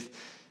profess faith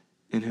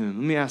in him.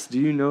 Let me ask, do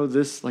you know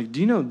this? Do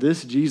you know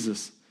this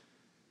Jesus?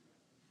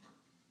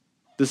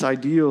 This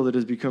ideal that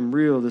has become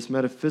real, this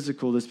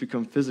metaphysical that's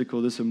become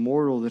physical, this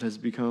immortal that has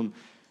become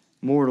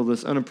mortal,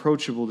 this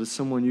unapproachable, this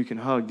someone you can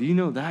hug. Do you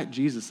know that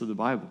Jesus of the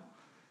Bible?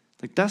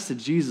 That's the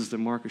Jesus that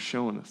Mark is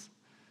showing us.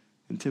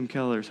 And Tim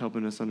Keller is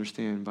helping us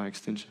understand by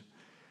extension.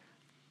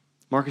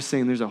 Mark is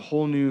saying there's a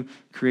whole new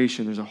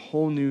creation. There's a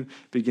whole new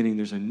beginning.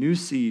 There's a new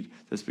seed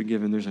that's been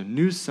given. There's a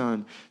new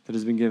Son that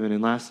has been given.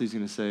 And lastly, he's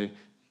going to say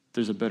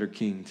there's a better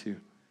king too.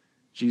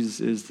 Jesus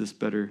is this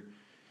better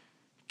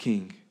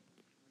king.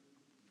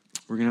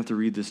 We're going to have to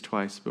read this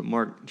twice, but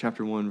Mark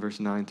chapter 1, verse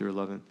 9 through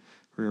 11.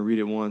 We're going to read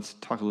it once,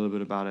 talk a little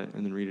bit about it,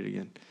 and then read it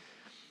again.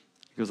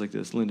 It goes like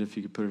this. Linda, if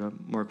you could put it up.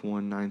 Mark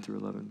 1, 9 through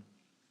 11.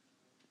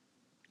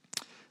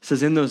 It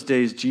says, in those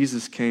days,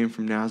 Jesus came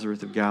from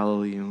Nazareth of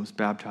Galilee and was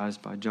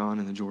baptized by John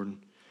in the Jordan.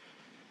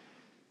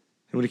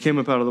 And when he came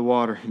up out of the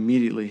water,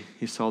 immediately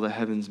he saw the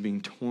heavens being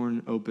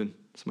torn open.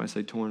 Somebody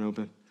say torn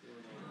open.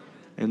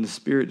 And the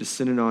Spirit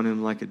descended on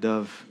him like a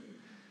dove.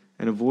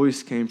 And a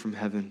voice came from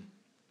heaven.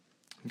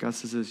 And God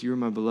says this, you are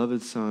my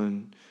beloved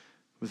Son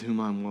with whom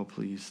I am well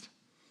pleased.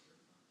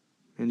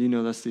 And you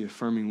know that's the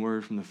affirming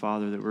word from the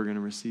Father that we're going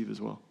to receive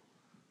as well.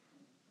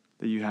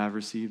 That you have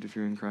received if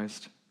you're in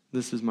Christ.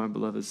 This is my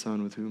beloved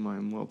Son with whom I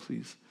am well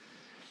pleased.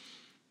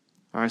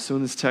 All right, so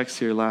in this text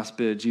here, last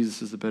bit,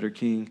 Jesus is the better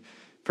king.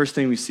 First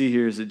thing we see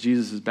here is that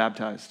Jesus is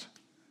baptized.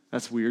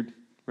 That's weird,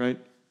 right?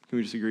 Can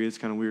we just agree it's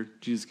kind of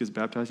weird? Jesus gets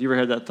baptized. You ever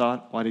had that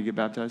thought? Why did he get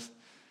baptized?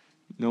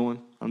 No one?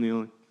 I'm the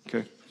only?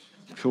 Okay,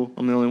 cool.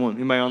 I'm the only one.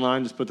 Anybody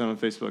online? Just put that on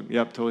Facebook.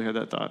 Yep, totally had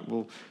that thought.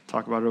 We'll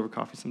talk about it over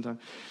coffee sometime.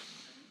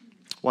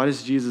 Why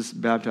does Jesus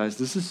baptize?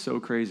 This is so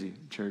crazy,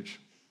 church.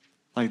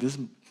 This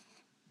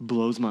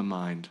blows my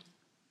mind,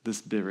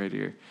 this bit right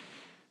here.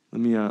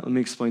 Let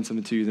me explain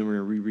something to you, then we're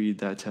going to reread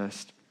that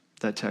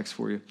text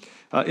for you.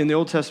 In the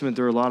Old Testament,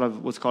 there are a lot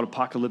of what's called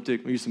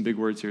apocalyptic, we use some big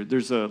words here.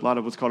 There's a lot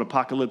of what's called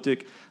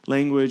apocalyptic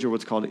language or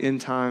what's called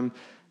end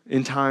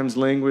times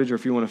language, or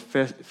if you want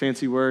a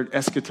fancy word,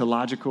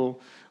 eschatological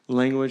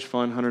language,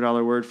 fun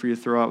 $100 word for you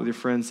to throw out with your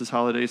friends this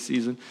holiday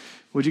season.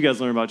 What'd you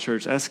guys learn about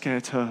church?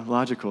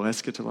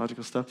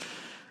 Eschatological stuff.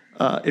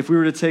 If we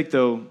were to take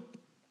an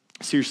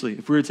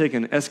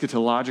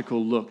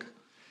eschatological look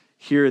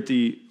here at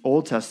the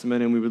Old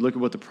Testament, and we would look at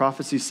what the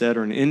prophecy said,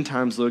 or an end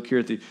times look here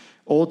at the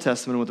Old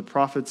Testament, and what the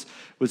prophets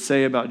would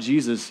say about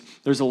Jesus,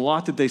 there's a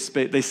lot that they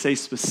say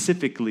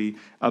specifically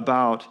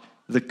about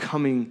the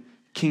coming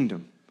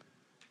kingdom,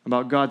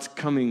 about God's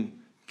coming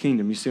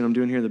kingdom. You see what I'm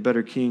doing here? The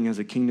better king has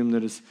a kingdom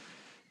that is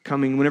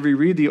coming. Whenever you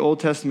read the Old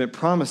Testament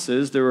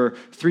promises, there are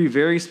three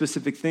very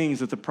specific things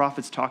that the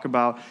prophets talk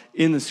about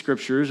in the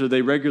scriptures, or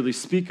they regularly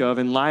speak of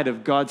in light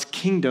of God's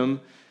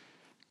kingdom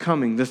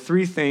coming. The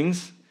three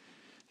things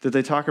that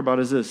they talk about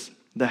is this: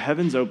 the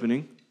heavens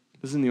opening.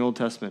 This is in the Old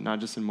Testament, not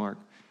just in Mark.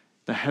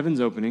 The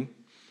heavens opening,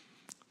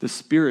 the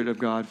Spirit of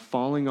God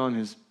falling on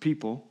his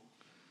people,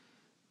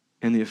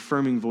 and the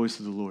affirming voice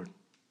of the Lord.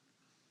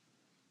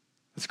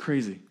 That's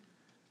crazy.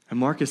 And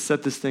Mark has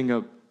set this thing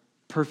up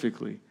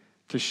perfectly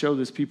to show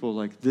this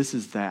people this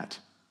is that.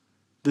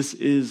 This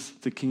is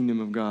the kingdom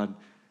of God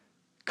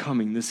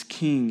coming. This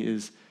king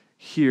is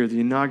here. The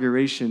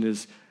inauguration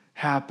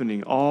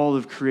happening. All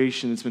of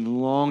creation has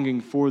been longing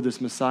for this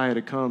Messiah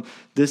to come.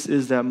 This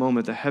is that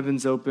moment. The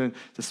heavens open,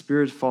 the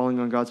Spirit's falling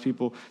on God's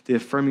people, the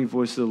affirming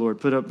voice of the Lord.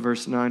 Put up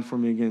verse 9 for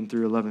me again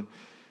through 11.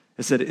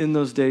 It said, in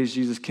those days,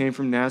 Jesus came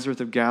from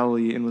Nazareth of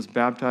Galilee and was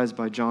baptized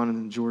by John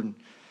in the Jordan.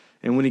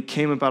 And when he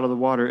came up out of the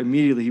water,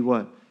 immediately he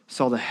what?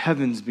 Saw the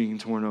heavens being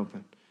torn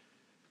open.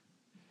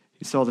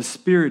 He saw the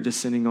Spirit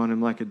descending on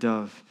him like a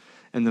dove,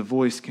 and the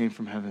voice came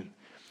from heaven.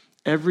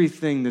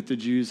 Everything that the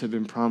Jews have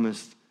been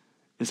promised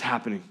is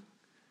happening.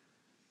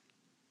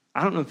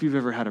 I don't know if you've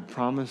ever had a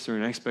promise or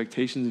an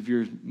expectation of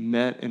yours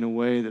met in a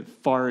way that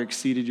far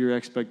exceeded your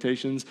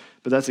expectations,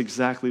 but that's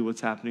exactly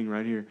what's happening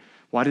right here.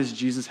 Why does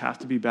Jesus have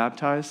to be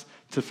baptized?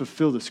 To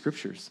fulfill the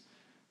scriptures,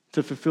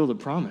 to fulfill the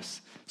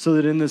promise, so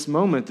that in this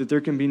moment that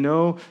there can be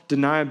no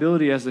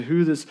deniability as to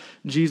who this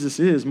Jesus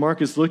is.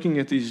 Mark is looking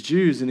at these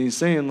Jews and he's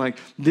saying, like,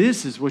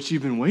 this is what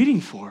you've been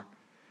waiting for.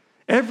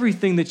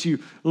 Everything that you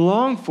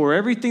long for,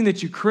 everything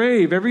that you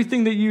crave,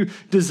 everything that you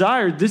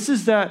desire, this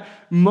is that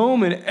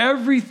moment.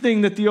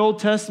 Everything that the Old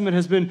Testament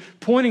has been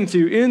pointing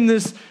to in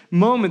this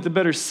moment, the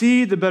better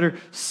seed, the better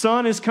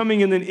son is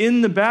coming. And then in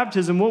the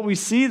baptism, what we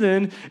see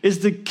then is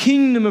the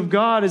kingdom of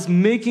God is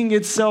making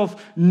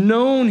itself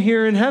known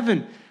here in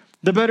heaven.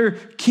 The better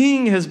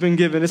king has been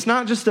given. It's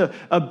not just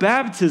a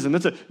baptism.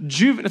 It's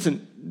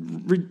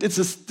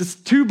this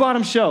two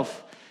bottom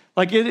shelf.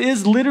 Like it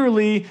is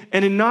literally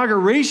an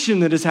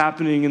inauguration that is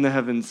happening in the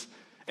heavens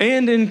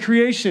and in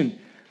creation.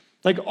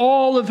 Like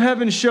all of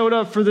heaven showed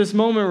up for this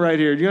moment right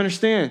here. Do you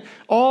understand?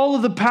 All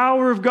of the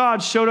power of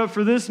God showed up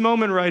for this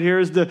moment right here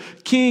as the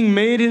king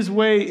made his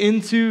way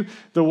into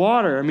the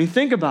water. I mean,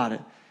 think about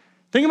it.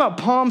 Think about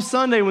Palm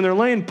Sunday when they're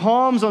laying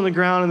palms on the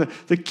ground and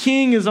the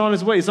king is on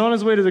his way. He's on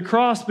his way to the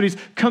cross, but he's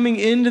coming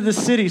into the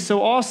city.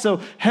 So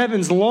also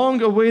heaven's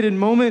long-awaited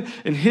moment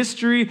in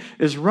history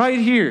is right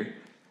here.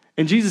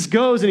 And Jesus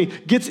goes and he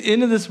gets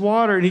into this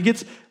water and he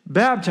gets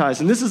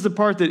baptized. And this is the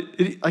part that,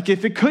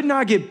 if it could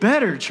not get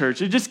better,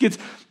 church, it just gets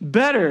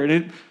better. And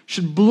it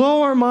should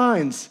blow our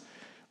minds.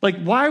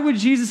 Like, why would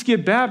Jesus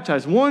get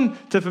baptized? One,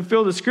 to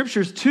fulfill the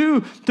scriptures.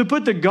 Two, to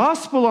put the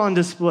gospel on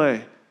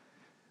display.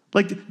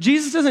 Like,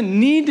 Jesus doesn't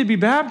need to be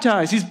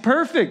baptized. He's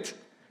perfect.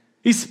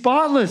 He's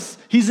spotless.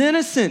 He's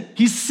innocent.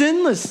 He's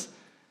sinless.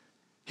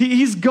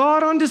 He's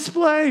God on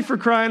display, for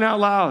crying out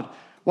loud.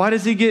 Why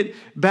does he get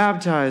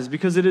baptized?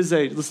 Because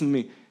listen to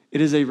me, it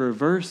is a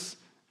reverse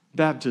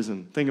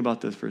baptism. Think about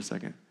this for a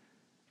second.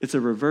 It's a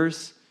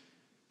reverse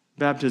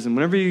baptism.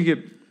 Whenever you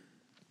get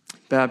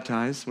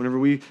baptized, whenever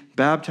we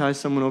baptize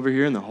someone over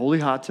here in the holy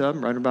hot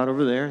tub, right about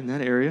over there in that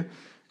area,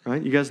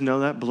 right? You guys know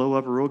that blow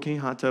up Royal King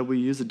hot tub we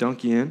use to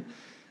dunk you in.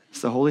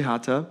 It's the holy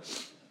hot tub.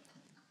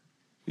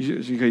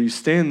 You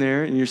stand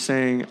there and you're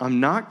saying,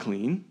 I'm not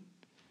clean,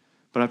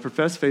 but I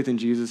profess faith in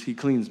Jesus. He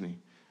cleans me.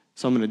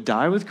 So I'm going to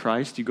die with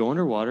Christ. You go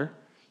underwater.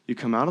 You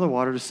come out of the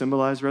water to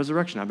symbolize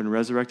resurrection. I've been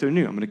resurrected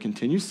anew. I'm going to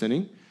continue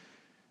sinning,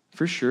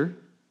 for sure.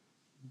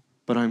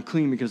 But I'm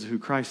clean because of who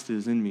Christ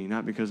is in me,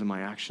 not because of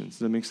my actions. Does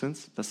that make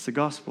sense? That's the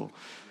gospel.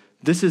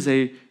 This is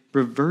a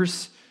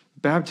reverse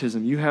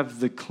baptism. You have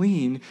the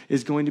clean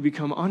is going to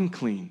become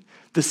unclean.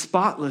 The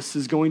spotless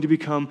is going to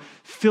become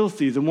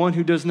filthy. The one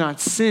who does not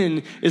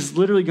sin is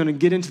literally going to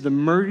get into the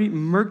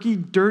murky,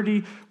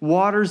 dirty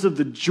waters of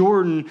the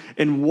Jordan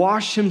and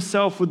wash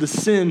himself with the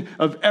sin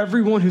of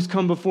everyone who's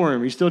come before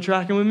him. Are you still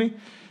tracking with me?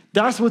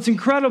 That's what's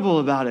incredible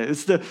about it.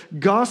 It's the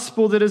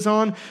gospel that is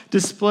on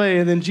display.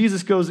 And then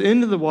Jesus goes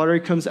into the water. He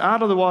comes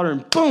out of the water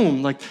and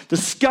boom, like the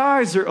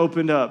skies are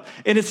opened up.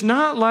 And it's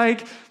not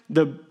like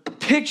the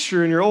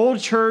picture in your old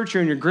church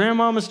or in your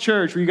grandmama's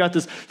church where you got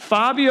this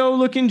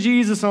Fabio-looking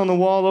Jesus on the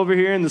wall over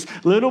here and this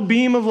little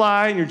beam of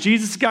light and your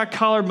Jesus got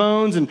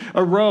collarbones and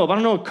a robe. I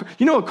don't know.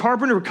 You know a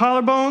carpenter with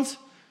collarbones?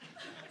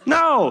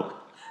 No.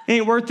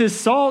 Ain't worth his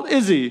salt,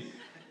 is he?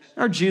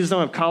 Our Jesus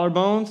don't have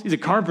collarbones. He's a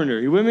carpenter.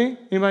 You with me?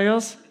 Anybody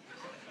else?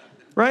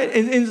 Right?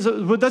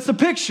 But that's the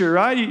picture,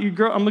 right?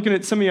 I'm looking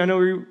at some of you, I know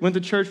we went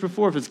to church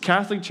before. If it's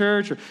Catholic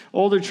church or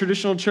older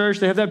traditional church,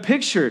 they have that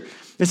picture.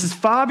 This is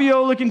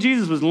Fabio-looking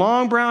Jesus with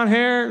long brown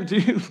hair,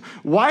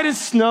 white as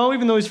snow,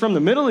 even though he's from the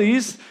Middle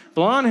East,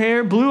 blonde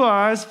hair, blue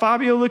eyes,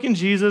 Fabio-looking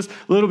Jesus,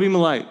 little beam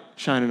of light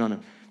shining on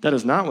him. That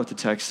is not what the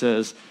text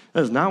says.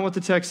 That is not what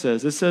the text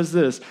says. It says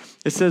this.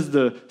 It says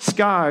the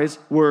skies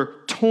were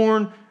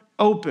torn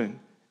open.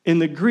 In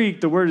the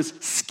Greek, the word is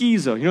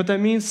schizo. You know what that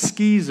means?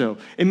 Schizo.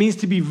 It means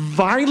to be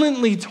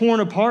violently torn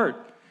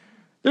apart.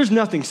 There's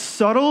nothing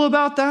subtle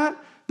about that.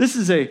 This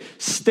is a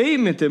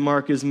statement that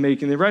Mark is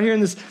making. That right here in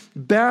this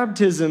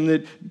baptism,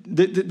 that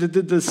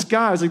the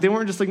skies, like they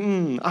weren't just like,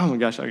 oh my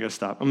gosh, I gotta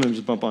stop. I'm gonna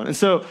just bump on. And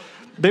so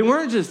they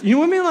weren't just, you know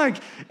what I mean? Like,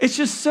 it's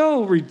just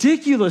so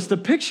ridiculous. The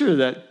picture of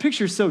that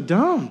picture's so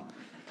dumb.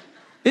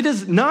 It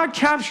does not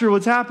capture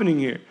what's happening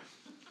here.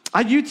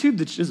 I YouTubed,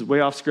 this is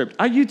way off script.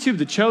 I YouTubed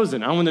The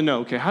Chosen. I want to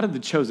know, okay, how did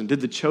did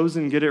The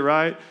Chosen get it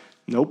right?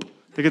 Nope.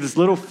 They got this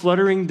little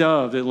fluttering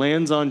dove that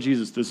lands on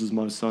Jesus. This is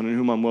my son in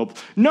whom I'm well.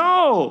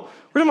 No!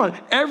 We're talking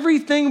about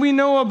everything we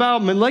know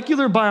about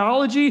molecular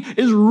biology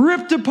is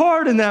ripped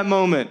apart in that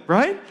moment,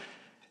 right?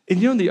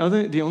 And you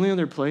know the only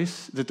other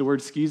place that the word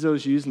schizo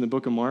is used in the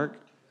book of Mark,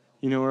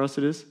 you know where else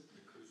it is?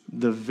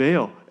 The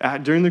veil.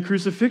 During the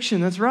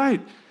crucifixion, that's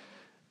right.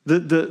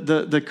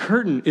 The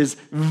curtain is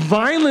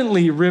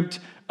violently ripped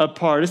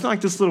apart. It's not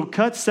like this little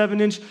cut,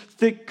 7-inch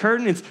thick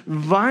curtain. It's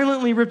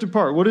violently ripped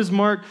apart. What is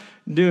Mark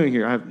doing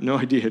here? I have no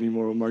idea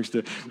anymore what Mark's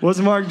doing. What's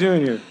Mark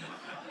doing here?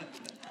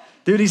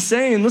 Dude, he's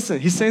saying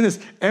this.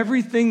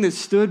 Everything that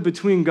stood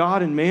between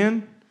God and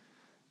man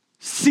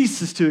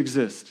ceases to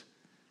exist.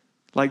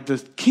 Like the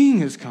king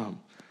has come.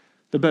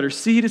 The better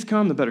seed has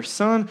come. The better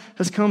son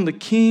has come. The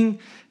king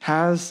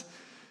has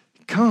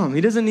come. He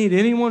doesn't need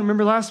anyone.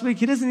 Remember last week?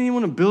 He doesn't need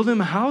anyone to build him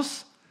a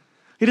house.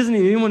 He doesn't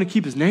need anyone to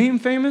keep his name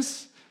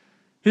famous.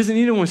 He doesn't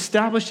need anyone to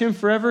establish him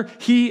forever.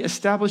 He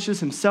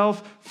establishes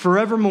himself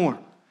forevermore.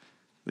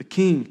 The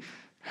king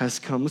has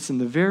come. Listen,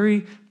 the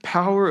very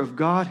power of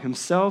God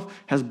himself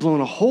has blown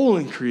a hole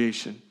in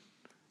creation.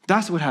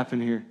 That's what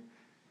happened here.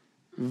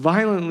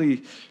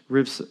 Violently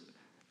rips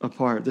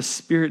apart. The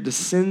Spirit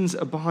descends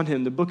upon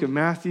him. The book of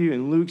Matthew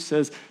and Luke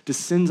says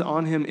descends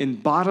on him in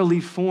bodily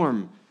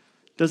form.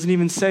 Doesn't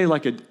even say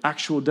like an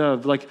actual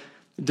dove, like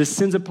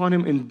descends upon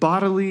him in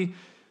bodily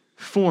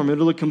form.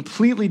 It'll look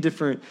completely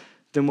different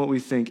than what we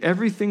think.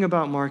 Everything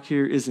about Mark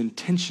here is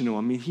intentional.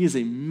 I mean, he is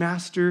a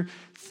master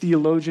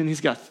theologian.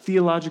 He's got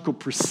theological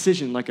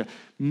precision, like a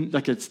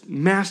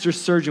master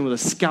surgeon with a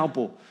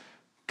scalpel,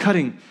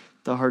 cutting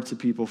the hearts of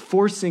people,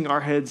 forcing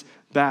our heads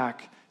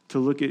back to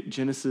look at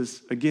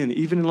Genesis again,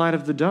 even in light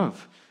of the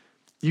dove,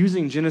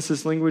 using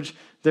Genesis language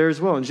there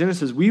as well. In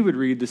Genesis, we would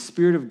read the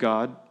Spirit of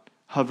God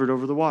hovered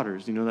over the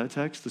waters. You know that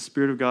text? The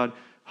Spirit of God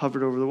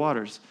hovered over the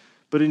waters.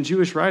 But in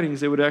Jewish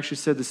writings, they would actually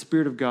say the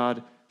Spirit of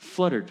God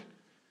fluttered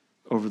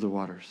over the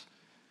waters.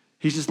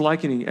 He's just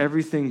likening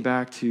everything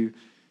back to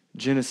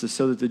Genesis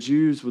so that the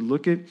Jews would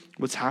look at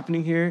what's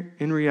happening here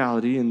in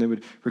reality and they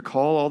would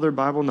recall all their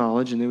Bible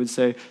knowledge and they would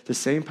say the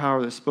same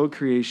power that spoke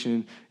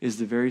creation is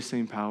the very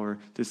same power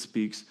that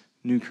speaks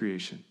new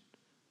creation.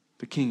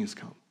 The King has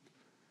come.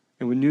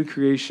 And when new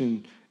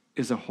creation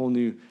is a whole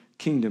new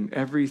kingdom,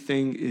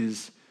 everything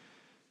is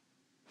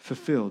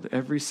fulfilled.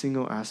 Every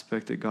single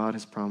aspect that God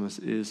has promised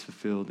is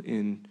fulfilled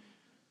in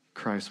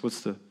Christ.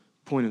 What's the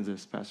point of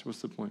this, Pastor?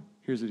 What's the point?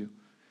 Here's the deal.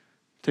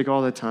 Take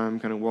all that time,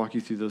 kind of walk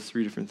you through those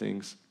three different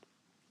things.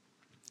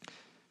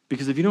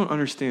 Because if you don't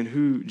understand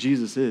who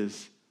Jesus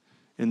is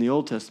in the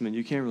Old Testament,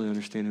 you can't really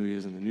understand who he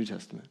is in the New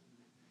Testament.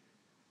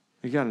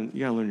 You gotta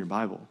learn your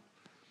Bible.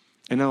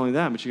 And not only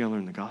that, but you gotta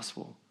learn the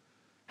gospel.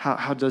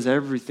 How does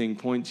everything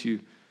point to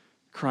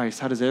Christ?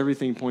 How does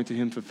everything point to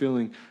him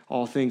fulfilling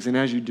all things? And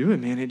as you do it,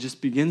 man, it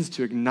just begins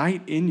to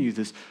ignite in you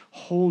this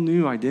whole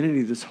new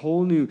identity, this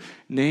whole new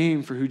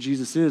name for who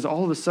Jesus is.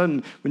 All of a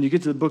sudden, when you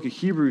get to the book of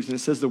Hebrews and it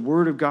says the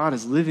word of God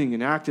is living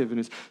and active and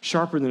it's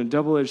sharper than a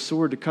double-edged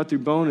sword to cut through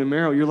bone and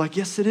marrow, you're like,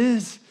 yes, it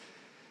is.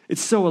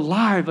 It's so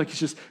alive, like it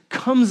just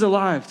comes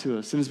alive to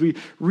us. And as we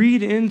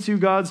read into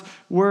God's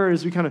word,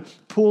 as we kind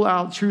of pull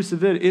out truths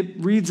of it, it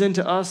reads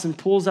into us and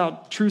pulls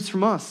out truths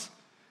from us.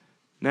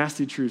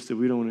 Nasty truths that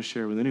we don't want to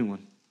share with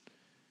anyone.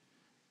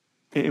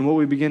 And what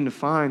we begin to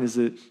find is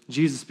that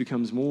Jesus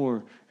becomes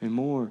more and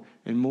more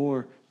and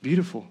more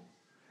beautiful.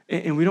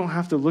 And we don't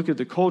have to look at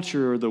the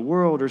culture or the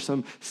world or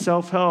some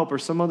self-help or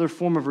some other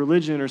form of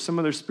religion or some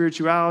other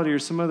spirituality or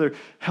some other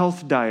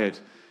health diet.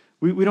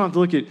 We don't have to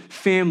look at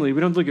family.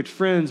 We don't have to look at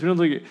friends. We don't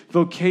have to look at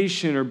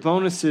vocation or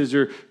bonuses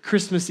or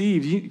Christmas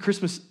Eve.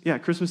 Christmas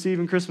Eve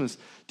and Christmas.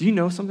 Do you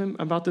know something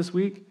about this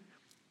week?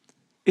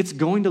 It's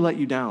going to let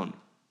you down.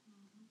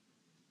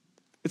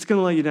 It's going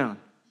to let you down,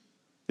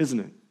 isn't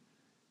it?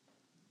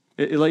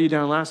 It let you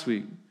down last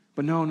week.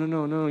 But no. You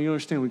don't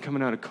understand. We're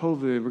coming out of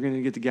COVID. We're going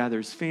to get to gather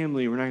as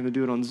family. We're not going to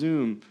do it on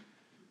Zoom.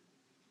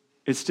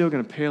 It's still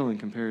going to pale in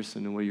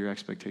comparison to what your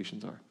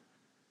expectations are.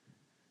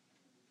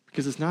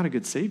 Because it's not a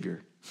good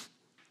Savior.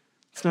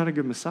 It's not a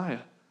good Messiah.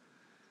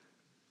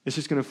 It's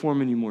just going to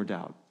form in you more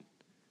doubt.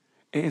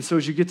 And so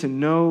as you get to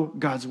know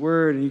God's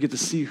word and you get to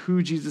see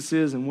who Jesus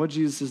is and what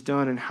Jesus has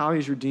done and how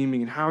he's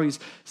redeeming and how he's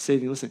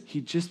saving, listen, he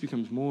just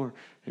becomes more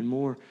and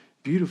more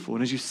beautiful.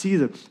 And as you see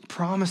the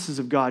promises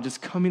of God just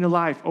coming to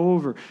life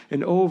over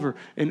and over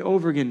and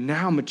over again,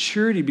 now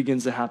maturity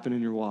begins to happen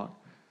in your walk.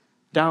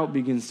 Doubt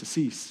begins to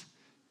cease.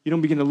 You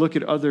don't begin to look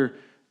at other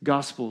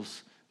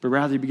gospels, but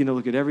rather you begin to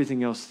look at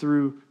everything else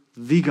through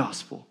the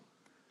gospel.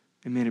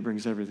 And man, it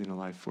brings everything to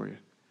life for you.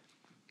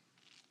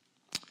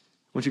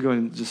 I want you to go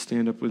ahead and just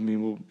stand up with me.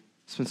 We'll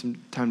spend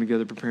some time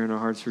together preparing our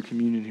hearts for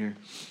communion here.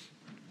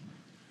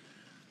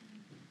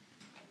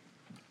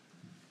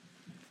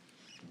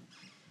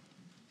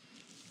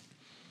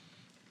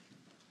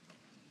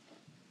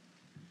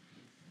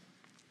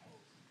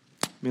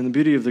 Man, the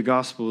beauty of the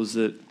gospel is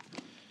that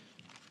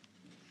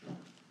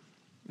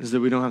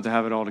we don't have to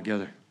have it all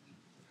together.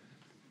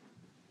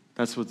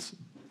 That's what's the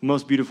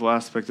most beautiful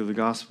aspect of the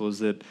gospel is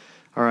that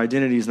our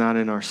identity is not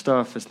in our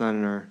stuff, it's not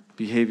in our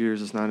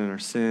behaviors, it's not in our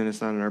sin,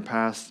 it's not in our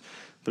past,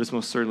 but it's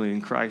most certainly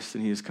in Christ,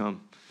 and he has come.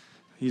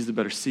 He's the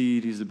better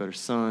seed, he's the better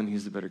son,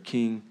 he's the better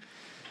king.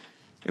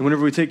 And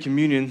whenever we take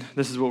communion,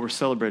 this is what we're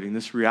celebrating,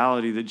 this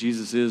reality that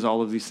Jesus is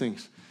all of these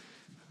things.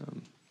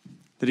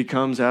 That he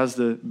comes as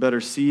the better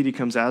seed, he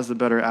comes as the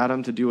better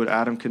Adam to do what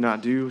Adam could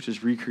not do, which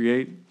is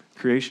recreate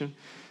creation.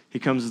 He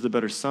comes as the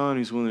better son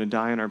who's willing to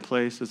die in our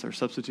place as our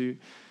substitute.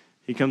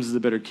 He comes as the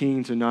better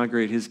king to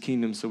inaugurate his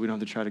kingdom so we don't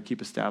have to try to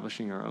keep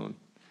establishing our own.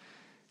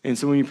 And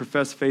so when you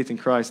profess faith in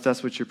Christ,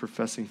 that's what you're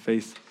professing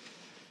faith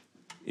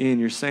in.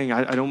 You're saying,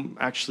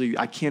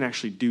 I can't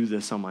actually do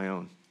this on my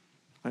own.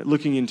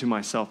 Looking into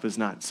myself is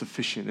not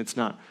sufficient. It's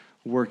not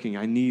working.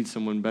 I need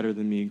someone better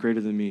than me,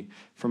 greater than me,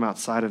 from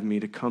outside of me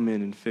to come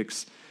in and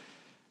fix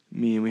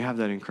me. And we have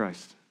that in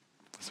Christ.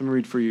 So I'm going to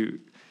read for you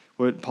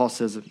what Paul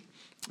says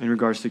in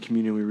regards to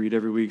communion we read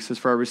every week. It says,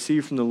 "For I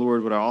received from the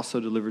Lord what I also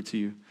delivered to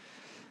you,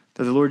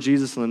 that the Lord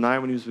Jesus, on the night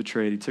when he was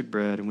betrayed, he took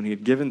bread, and when he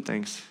had given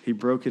thanks, he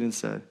broke it and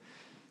said,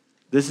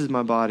 'This is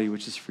my body,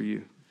 which is for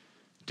you.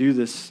 Do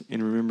this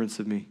in remembrance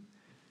of me.'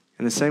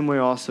 In the same way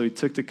also he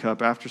took the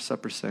cup after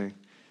supper, saying,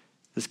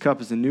 'This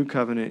cup is the new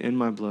covenant in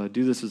my blood.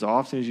 Do this as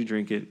often as you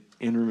drink it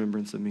in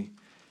remembrance of me.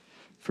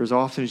 For as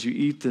often as you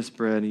eat this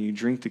bread and you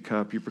drink the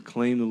cup, you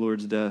proclaim the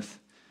Lord's death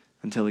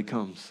until he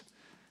comes.'"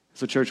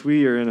 So church,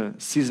 we are in a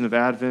season of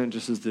Advent,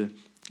 just as the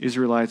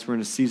Israelites were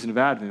in a season of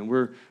Advent.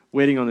 We're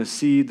waiting on the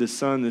seed, the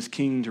son, this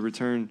king to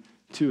return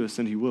to us,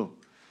 and he will.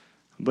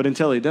 But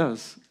until he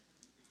does,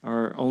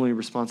 our only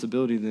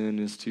responsibility then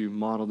is to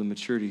model the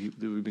maturity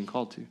that we've been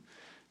called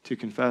to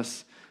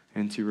confess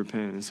and to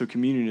repent. And so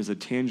communion is a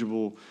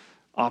tangible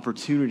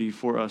opportunity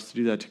for us to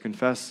do that, to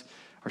confess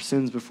our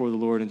sins before the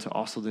Lord and to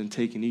also then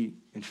take and eat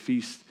and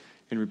feast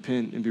and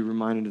repent and be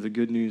reminded of the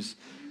good news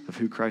of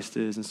who Christ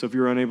is. And so if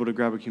you're unable to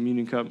grab a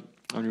communion cup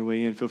on your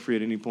way in, feel free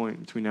at any point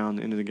between now and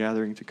the end of the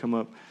gathering to come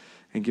up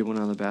and get one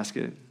out of the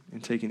basket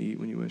and take and eat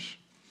when you wish.